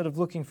others instead of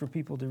looking for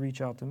people to reach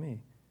out to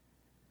me.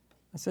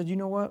 I said, you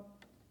know what?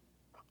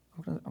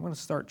 I'm going to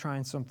start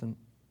trying something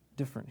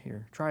different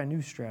here. Try a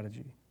new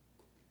strategy.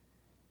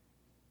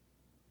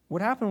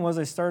 What happened was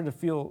I started to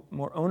feel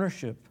more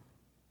ownership,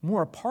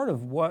 more a part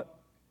of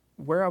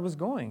where I was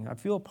going. I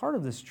feel a part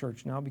of this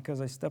church now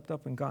because I stepped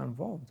up and got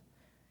involved.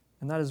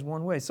 And that is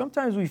one way.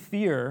 Sometimes we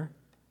fear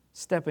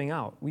stepping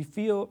out. We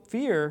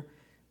fear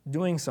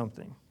doing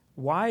something.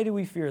 Why do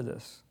we fear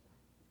this?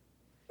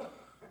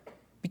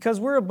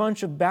 Because we're a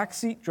bunch of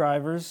backseat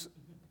drivers,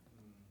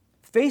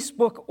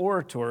 Facebook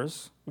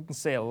orators. We can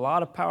say a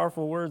lot of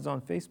powerful words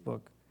on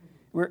Facebook.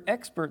 We're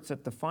experts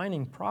at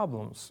defining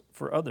problems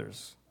for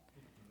others,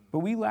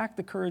 but we lack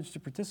the courage to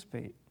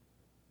participate.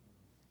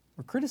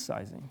 We're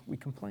criticizing. We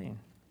complain.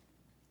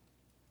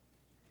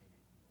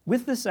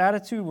 With this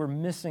attitude, we're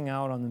missing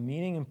out on the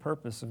meaning and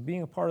purpose of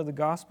being a part of the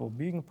gospel,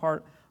 being a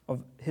part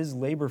of his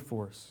labor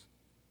force.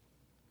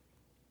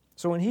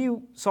 So when he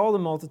saw the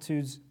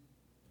multitudes,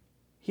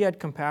 he had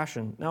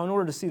compassion. Now, in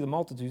order to see the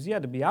multitudes, he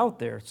had to be out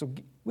there. So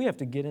we have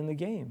to get in the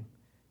game.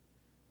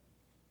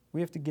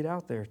 We have to get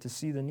out there to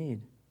see the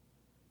need.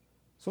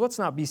 So let's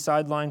not be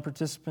sideline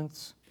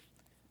participants.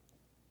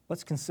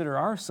 Let's consider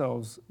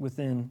ourselves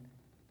within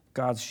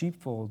God's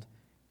sheepfold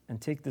and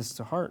take this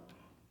to heart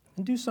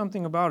and do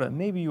something about it.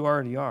 Maybe you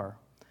already are,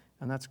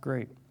 and that's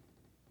great.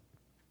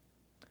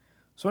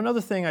 So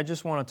another thing I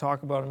just want to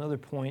talk about, another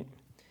point,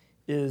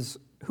 is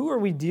who are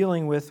we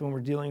dealing with when we're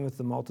dealing with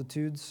the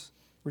multitudes?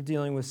 We're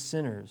dealing with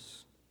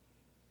sinners.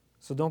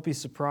 So don't be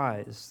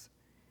surprised.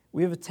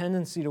 We have a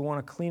tendency to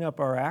want to clean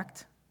up our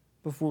act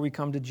before we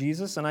come to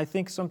Jesus, and I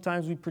think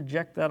sometimes we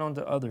project that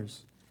onto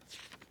others.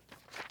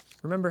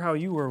 Remember how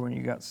you were when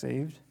you got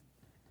saved?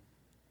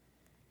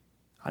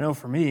 I know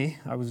for me,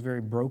 I was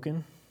very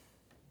broken,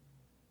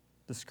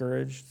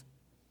 discouraged,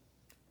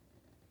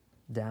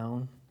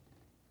 down.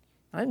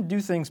 I didn't do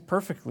things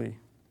perfectly.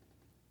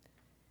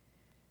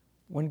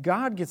 When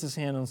God gets his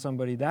hand on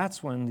somebody,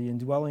 that's when the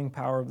indwelling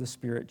power of the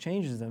Spirit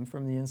changes them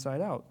from the inside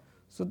out.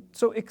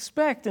 So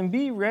expect and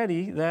be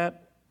ready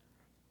that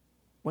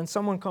when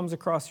someone comes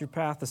across your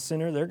path, a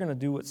sinner, they're going to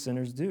do what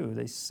sinners do.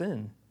 They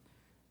sin.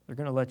 They're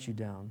going to let you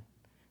down.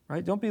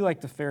 Right? Don't be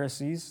like the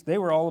Pharisees. They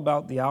were all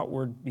about the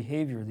outward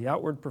behavior, the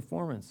outward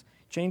performance,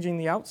 changing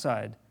the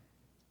outside.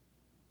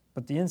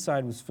 But the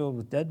inside was filled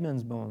with dead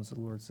men's bones, the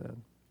Lord said.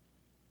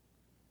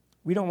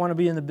 We don't want to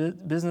be in the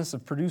business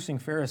of producing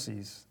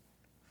Pharisees.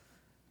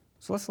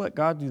 So let's let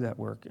God do that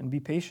work and be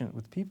patient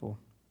with people.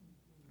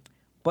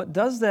 But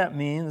does that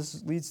mean,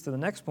 this leads to the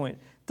next point,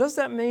 does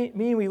that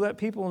mean we let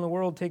people in the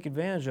world take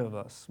advantage of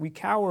us? We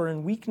cower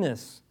in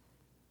weakness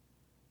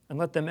and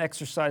let them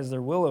exercise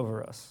their will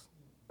over us,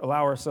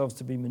 allow ourselves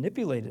to be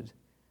manipulated?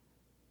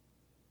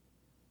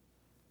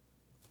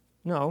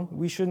 No,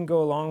 we shouldn't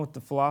go along with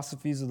the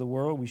philosophies of the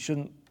world. We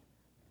shouldn't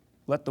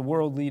let the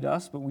world lead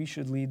us, but we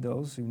should lead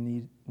those who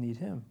need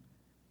him.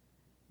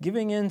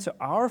 Giving in to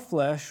our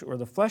flesh or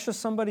the flesh of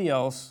somebody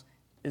else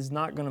is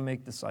not going to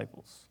make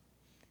disciples.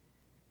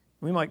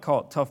 We might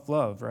call it tough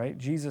love, right?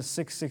 Jesus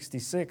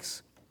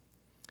 6:66,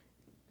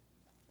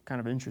 kind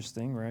of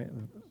interesting, right?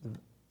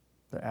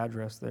 The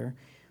address there.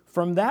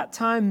 From that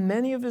time,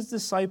 many of his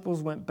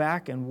disciples went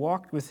back and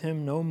walked with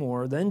him no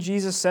more. Then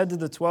Jesus said to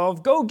the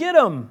 12, "Go get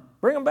them,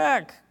 bring them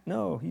back."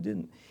 No, he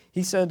didn't.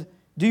 He said,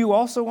 "Do you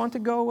also want to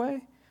go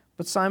away?"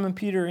 But Simon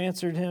Peter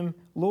answered him,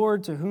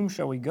 "Lord, to whom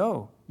shall we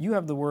go? You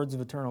have the words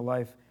of eternal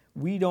life.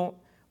 We don't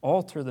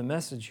alter the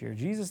message here."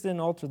 Jesus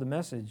didn't alter the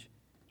message.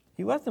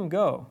 He let them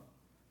go.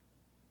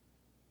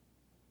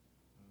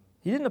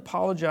 He didn't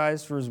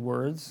apologize for his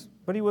words,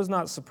 but he was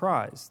not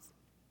surprised.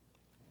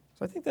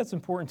 So I think that's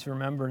important to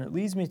remember, and it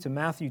leads me to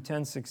Matthew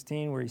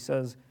 10:16, where he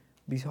says,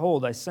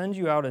 "Behold, I send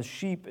you out as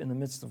sheep in the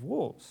midst of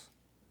wolves.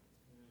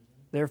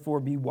 Therefore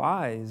be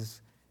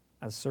wise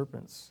as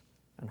serpents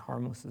and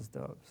harmless as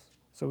doves."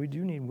 So we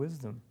do need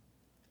wisdom.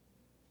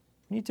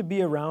 We need to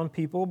be around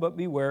people, but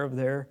beware of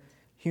their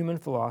human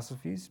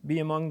philosophies. Be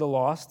among the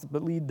lost,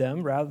 but lead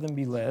them rather than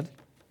be led.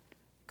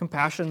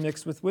 Compassion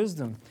mixed with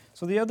wisdom.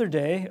 So the other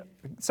day,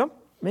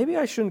 maybe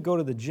I shouldn't go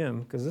to the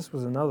gym, because this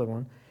was another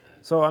one.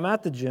 So I'm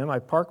at the gym, I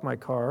park my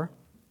car,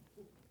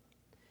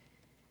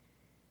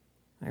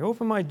 I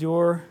open my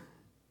door,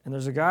 and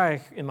there's a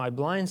guy in my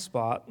blind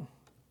spot,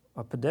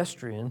 a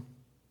pedestrian,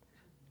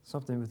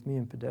 something with me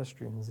and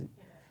pedestrians.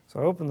 So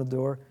I open the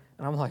door,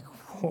 and I'm like,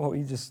 whoa,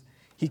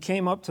 he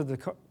came up to the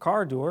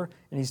car door,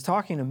 and he's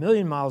talking a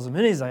million miles a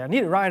minute. He's like, "I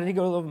need a ride, I need to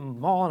go to the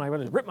mall, and I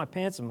got to rip my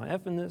pants and my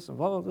effing this, and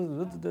blah, blah,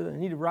 blah, blah, blah, I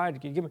need a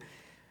ride, can you give me?"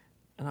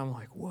 And I'm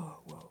like, whoa.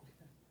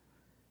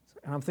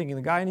 And I'm thinking,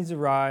 the guy needs a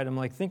ride. I'm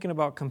like thinking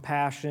about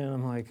compassion.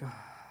 I'm like,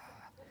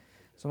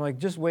 So I'm like,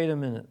 just wait a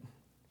minute.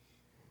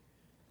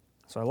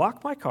 So I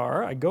lock my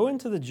car, I go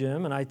into the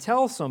gym, and I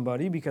tell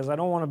somebody, because I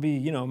don't want to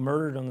be,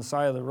 murdered on the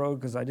side of the road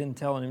because I didn't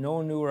tell him. No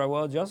one knew where I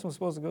was. Justin was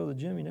supposed to go to the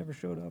gym. He never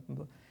showed up.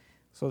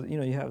 So,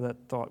 you have that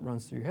thought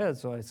runs through your head.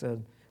 So I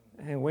said,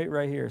 "Hey, wait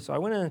right here." So I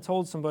went in and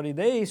told somebody.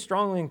 They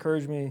strongly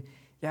encouraged me,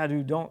 "Yeah,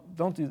 dude,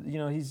 don't do,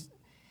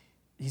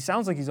 he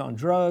sounds like he's on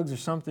drugs or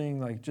something."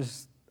 Like,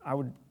 I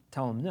would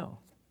tell him no.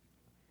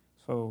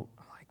 So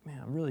I'm like,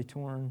 man, I'm really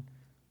torn. I'm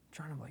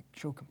trying to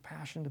show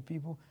compassion to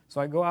people.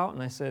 So I go out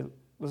and I said,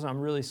 "Listen,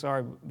 I'm really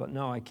sorry, but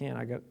no, I can't.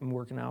 I'm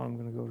working out. I'm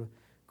going to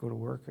go to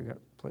work. I got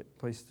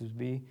places to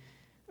be,"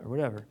 or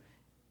whatever.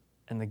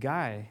 And the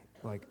guy,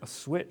 like a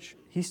switch,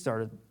 he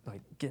started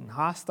getting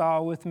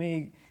hostile with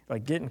me,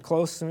 getting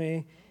close to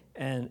me,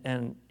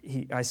 and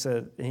he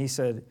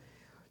said,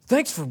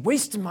 "Thanks for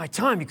wasting my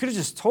time. You could have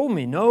just told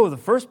me no the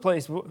first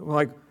place."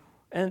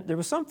 And there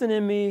was something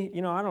in me,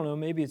 I don't know,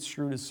 maybe it's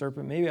shrewd as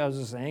serpent, maybe I was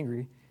just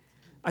angry.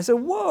 I said,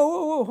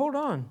 whoa, hold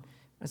on.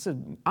 I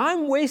said,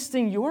 "I'm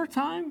wasting your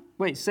time?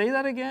 Wait, say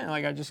that again?"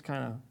 I just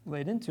kind of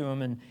laid into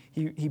him, and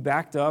he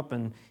backed up,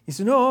 and he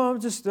said, "No, I'm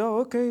just,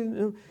 okay.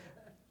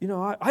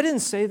 I didn't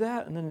say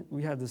that." And then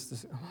we had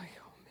this I'm like,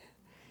 oh, man.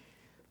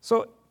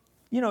 So,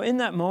 in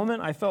that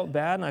moment, I felt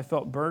bad and I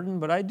felt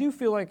burdened, but I do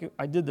feel like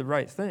I did the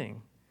right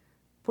thing.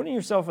 Putting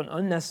yourself in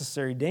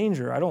unnecessary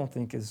danger, I don't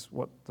think is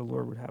what the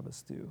Lord would have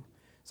us do.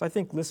 So I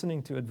think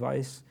listening to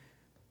advice,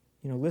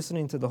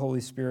 listening to the Holy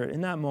Spirit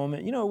in that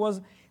moment,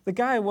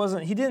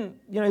 he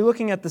didn't,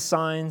 looking at the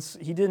signs,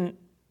 he didn't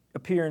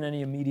appear in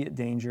any immediate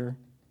danger.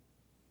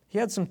 He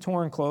had some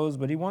torn clothes,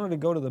 but he wanted to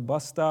go to the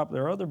bus stop.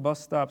 There are other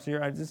bus stops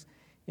here. It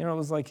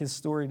was like his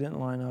story didn't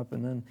line up.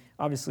 And then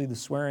obviously the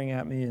swearing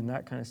at me and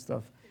that kind of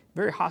stuff.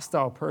 Very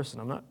hostile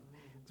person.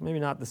 It's maybe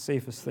not the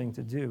safest thing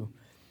to do.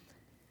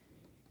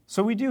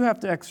 So we do have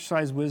to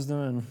exercise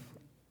wisdom,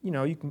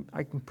 and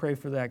I can pray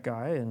for that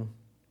guy and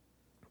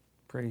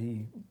pray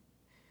he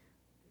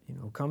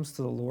comes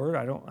to the Lord.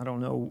 I don't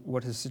know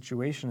what his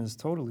situation is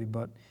totally,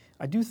 but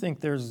I do think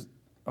there's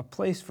a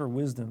place for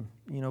wisdom.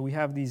 We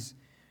have these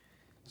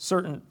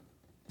certain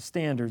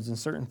standards and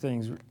certain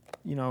things.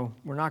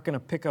 We're not going to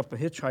pick up a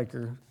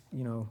hitchhiker.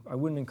 I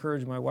wouldn't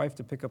encourage my wife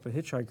to pick up a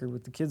hitchhiker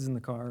with the kids in the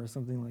car or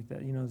something like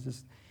that. It's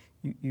just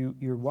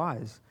you're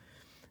wise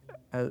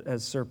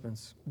as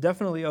serpents.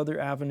 Definitely other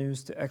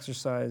avenues to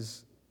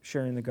exercise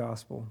sharing the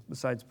gospel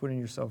besides putting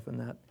yourself in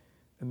that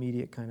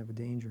immediate kind of a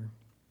danger.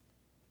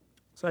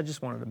 So I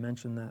just wanted to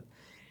mention that.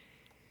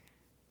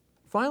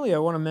 Finally, I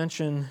want to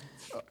mention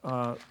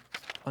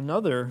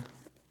another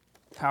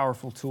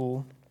powerful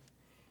tool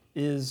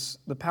is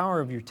the power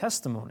of your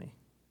testimony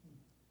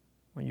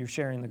when you're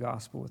sharing the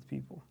gospel with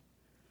people.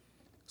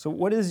 So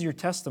what is your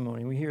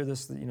testimony? We hear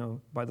this,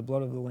 by the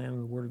blood of the Lamb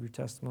and the word of your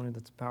testimony,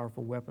 that's a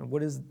powerful weapon.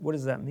 What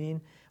does that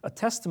mean?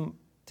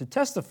 To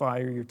testify,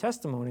 or your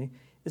testimony,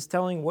 is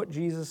telling what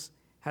Jesus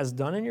has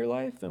done in your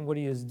life and what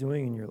he is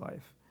doing in your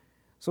life.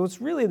 So it's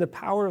really the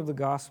power of the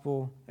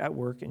gospel at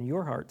work in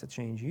your heart to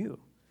change you.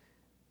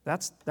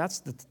 That's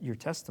your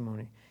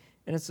testimony.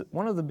 And it's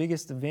one of the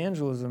biggest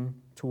evangelism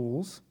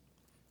tools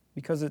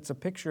because it's a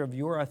picture of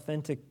your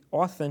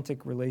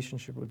authentic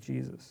relationship with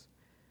Jesus.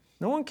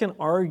 No one can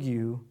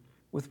argue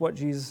with what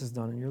Jesus has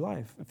done in your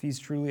life. If he's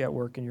truly at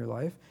work in your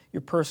life,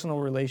 your personal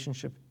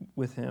relationship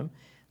with him,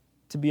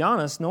 to be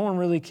honest, no one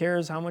really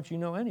cares how much you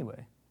know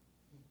anyway.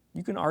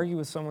 You can argue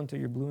with someone till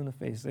you're blue in the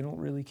face. They don't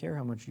really care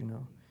how much you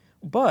know.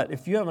 But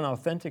if you have an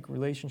authentic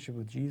relationship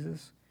with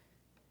Jesus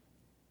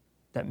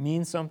that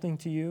means something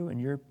to you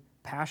and you're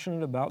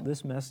passionate about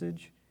this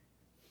message,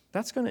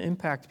 that's going to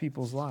impact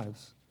people's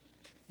lives.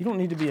 You don't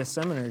need to be a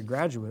seminary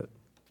graduate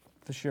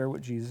to share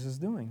what Jesus is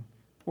doing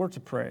or to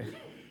pray.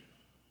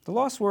 The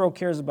lost world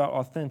cares about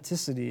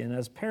authenticity, and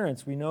as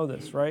parents, we know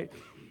this, right?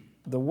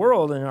 The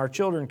world and our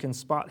children can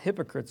spot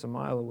hypocrites a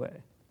mile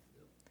away.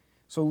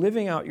 So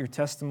living out your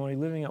testimony,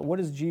 living out what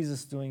is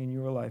Jesus doing in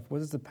your life,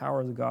 what is the power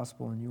of the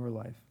gospel in your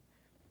life,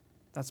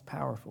 that's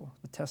powerful,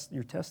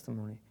 your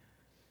testimony.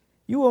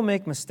 You will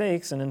make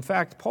mistakes, and in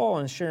fact, Paul,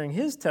 in sharing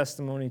his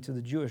testimony to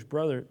his Jewish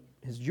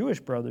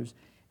brothers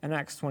in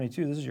Acts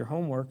 22, this is your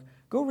homework,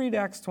 go read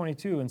Acts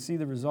 22 and see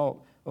the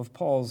result of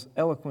Paul's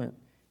eloquent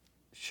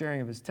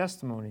sharing of his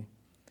testimony.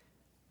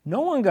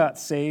 No one got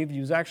saved. He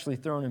was actually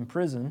thrown in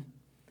prison.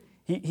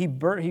 He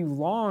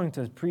longed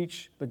to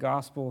preach the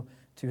gospel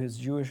to his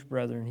Jewish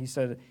brethren. He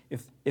said,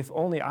 if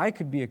only I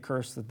could be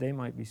accursed that they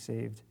might be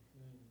saved.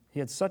 He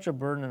had such a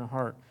burden in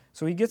heart.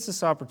 So he gets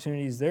this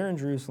opportunity. He's there in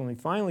Jerusalem. He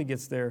finally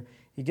gets there.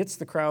 He gets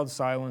the crowd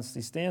silenced.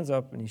 He stands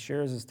up and he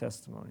shares his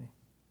testimony.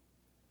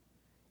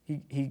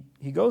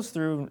 He goes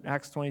through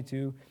Acts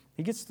 22.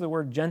 He gets to the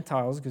word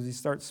Gentiles because he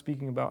starts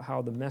speaking about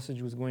how the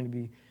message was going to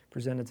be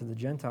presented to the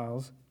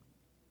Gentiles.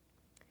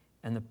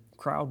 And the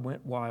crowd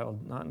went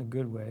wild, not in a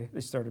good way.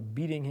 They started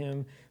beating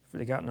him.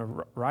 They got in a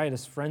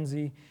riotous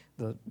frenzy.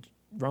 The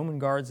Roman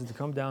guards had to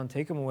come down,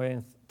 take him away,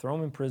 and throw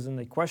him in prison.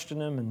 They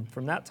questioned him, and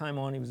from that time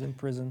on, he was in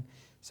prison,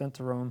 sent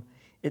to Rome.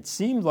 It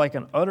seemed like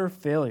an utter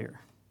failure.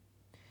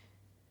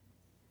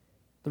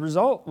 The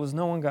result was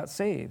no one got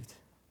saved.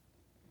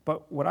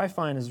 But what I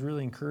find is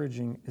really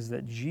encouraging is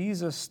that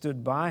Jesus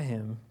stood by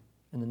him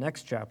in the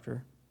next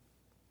chapter,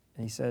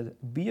 and he said,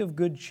 "Be of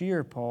good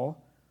cheer,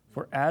 Paul,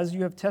 for as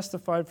you have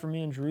testified for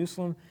me in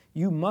Jerusalem,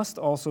 you must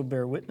also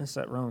bear witness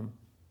at Rome."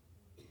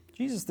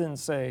 Jesus didn't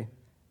say,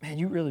 "Man,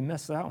 you really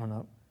messed that one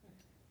up."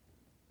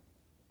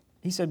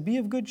 He said, "Be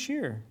of good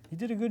cheer." He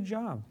did a good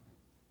job.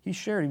 He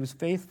shared. He was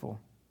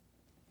faithful.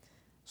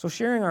 So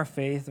sharing our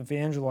faith,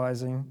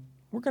 evangelizing,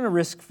 we're going to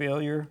risk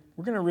failure.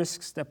 We're going to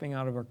risk stepping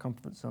out of our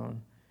comfort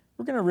zone.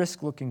 We're going to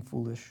risk looking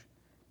foolish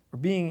or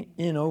being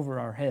in over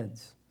our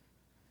heads.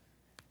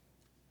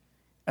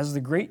 As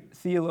the great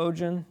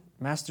theologian,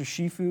 Master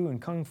Shifu in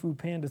Kung Fu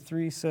Panda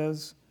 3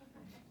 says,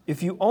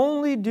 "If you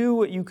only do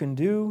what you can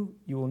do,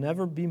 you will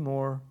never be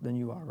more than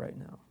you are right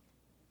now."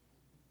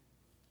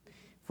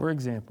 For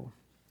example,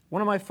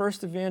 one of my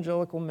first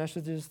evangelical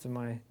messages to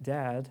my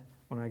dad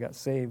when I got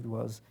saved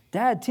was,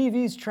 "Dad,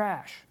 TV's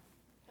trash."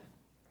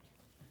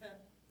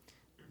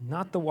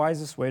 Not the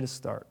wisest way to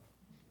start.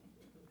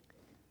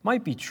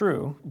 Might be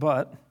true,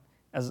 but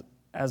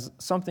as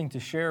something to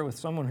share with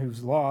someone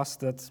who's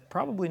lost, that's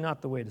probably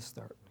not the way to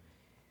start.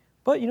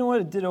 But you know what?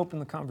 It did open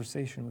the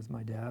conversation with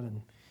my dad,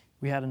 and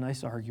we had a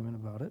nice argument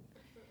about it.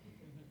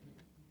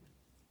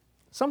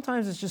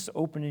 sometimes it's just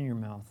opening your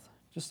mouth.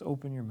 Just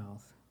open your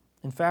mouth.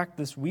 In fact,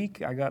 this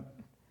week I got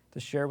to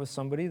share with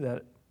somebody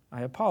that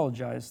I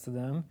apologized to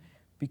them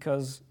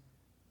because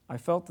I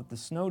felt that the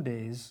snow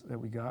days that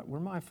we got were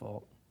my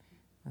fault.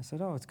 I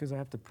said, it's because I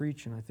have to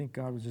preach, and I think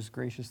God was just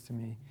gracious to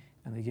me.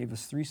 And they gave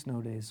us 3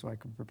 snow days so I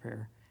could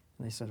prepare.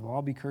 And they said,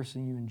 I'll be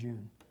cursing you in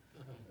June.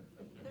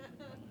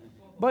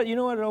 But you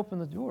know what? It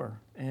opened the door.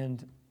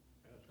 And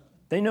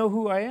they know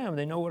who I am.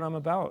 They know what I'm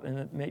about. And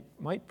it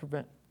might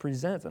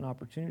present an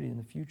opportunity in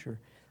the future.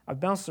 I've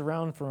bounced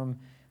around from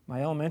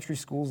my elementary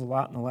schools a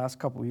lot in the last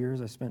couple of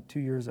years. I spent 2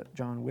 years at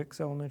John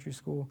Wicks Elementary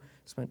School,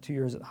 spent 2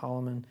 years at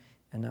Holloman,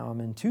 and now I'm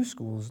in 2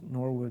 schools,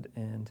 Norwood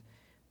and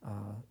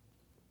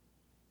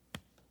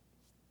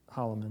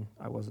Holloman.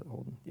 I was at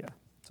Holden, yeah.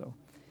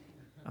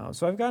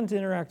 So I've gotten to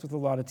interact with a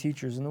lot of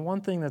teachers, and the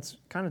one thing that's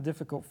kind of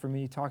difficult for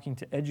me talking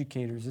to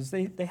educators is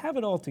they have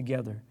it all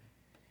together.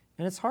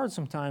 And it's hard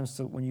sometimes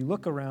when you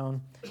look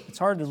around, it's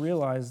hard to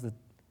realize that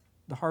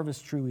the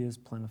harvest truly is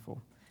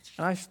plentiful.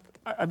 And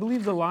I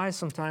believe the lie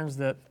sometimes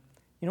that,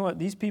 you know what,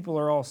 these people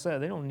are all set.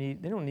 They don't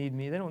need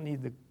me. They don't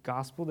need the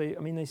gospel.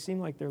 They seem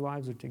like their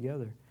lives are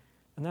together.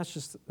 And that's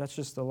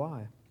just a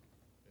lie.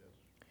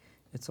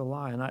 It's a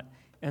lie.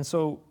 And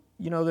so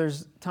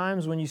there's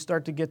times when you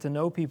start to get to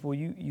know people,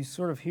 you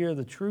sort of hear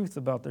the truth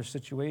about their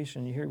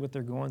situation. You hear what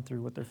they're going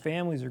through, what their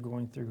families are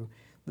going through,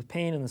 the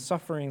pain and the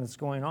suffering that's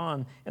going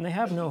on, and they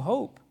have no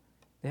hope.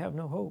 They have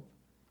no hope.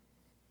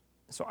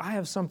 So I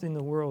have something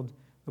the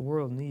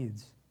world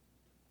needs.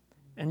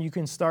 And you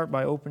can start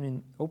by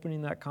opening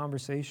that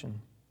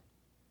conversation.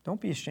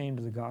 Don't be ashamed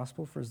of the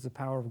gospel, for it's the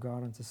power of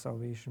God unto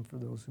salvation for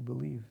those who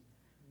believe.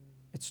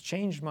 It's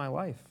changed my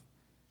life.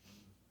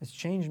 It's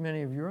changed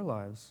many of your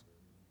lives.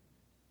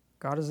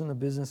 God is in the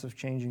business of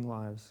changing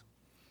lives.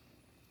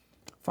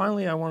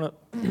 Finally, I want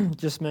to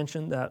just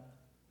mention that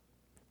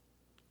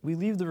we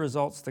leave the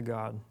results to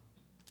God.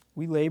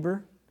 We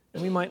labor,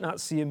 and we might not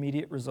see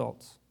immediate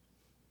results.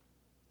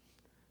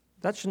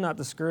 That should not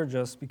discourage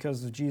us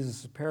because of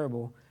Jesus'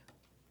 parable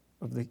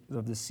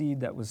of the seed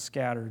that was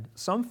scattered.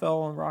 Some fell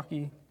on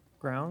rocky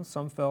ground,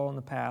 some fell on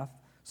the path,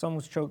 some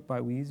was choked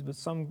by weeds, but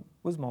some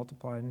was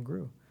multiplied and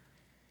grew.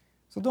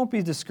 So don't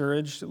be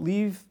discouraged.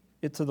 Leave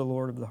it to the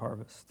Lord of the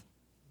harvest.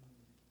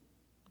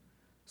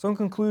 So in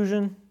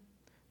conclusion,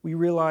 we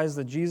realize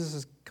that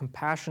Jesus'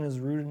 compassion is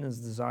rooted in his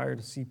desire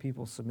to see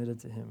people submitted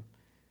to him.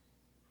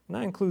 And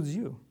that includes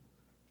you.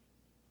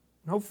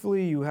 And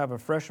hopefully you have a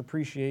fresh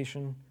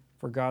appreciation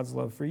for God's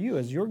love for you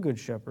as your good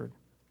shepherd.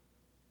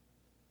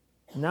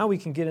 Now we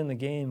can get in the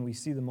game. We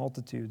see the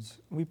multitudes.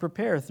 We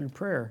prepare through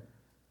prayer,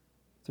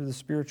 through the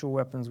spiritual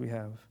weapons we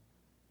have.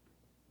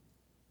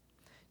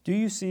 Do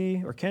you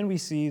see, or can we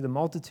see, the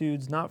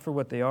multitudes not for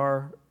what they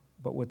are,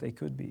 but what they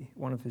could be,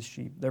 one of his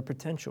sheep, their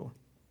potential?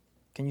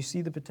 Can you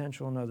see the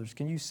potential in others?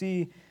 Can you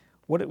see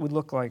what it would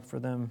look like for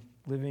them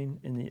living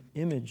in the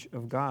image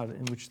of God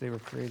in which they were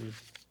created?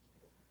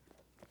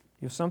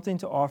 You have something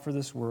to offer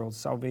this world,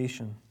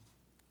 salvation.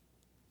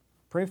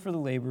 Pray for the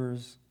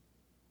laborers,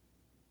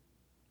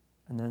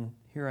 and then,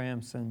 here I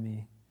am, send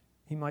me.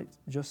 He might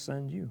just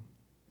send you.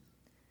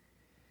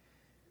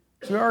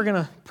 So we are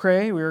going to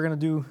pray. We are going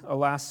to do a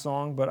last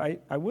song, but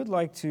I would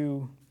like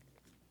to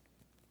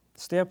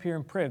stay up here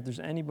and pray. If there's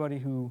anybody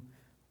who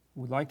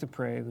would like to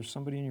pray, if there's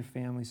somebody in your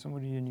family,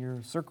 somebody in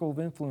your circle of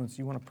influence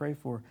you want to pray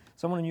for,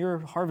 someone in your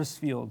harvest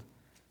field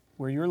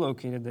where you're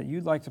located that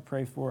you'd like to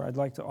pray for, I'd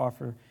like to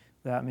offer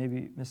that.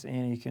 Maybe Miss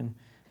Annie can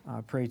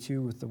pray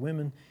too with the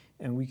women,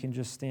 and we can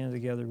just stand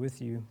together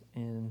with you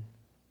in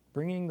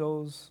bringing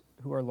those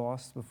who are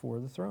lost before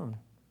the throne.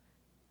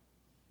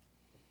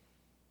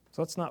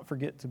 So let's not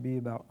forget to be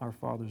about our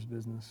Father's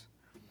business.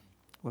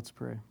 Let's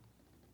pray.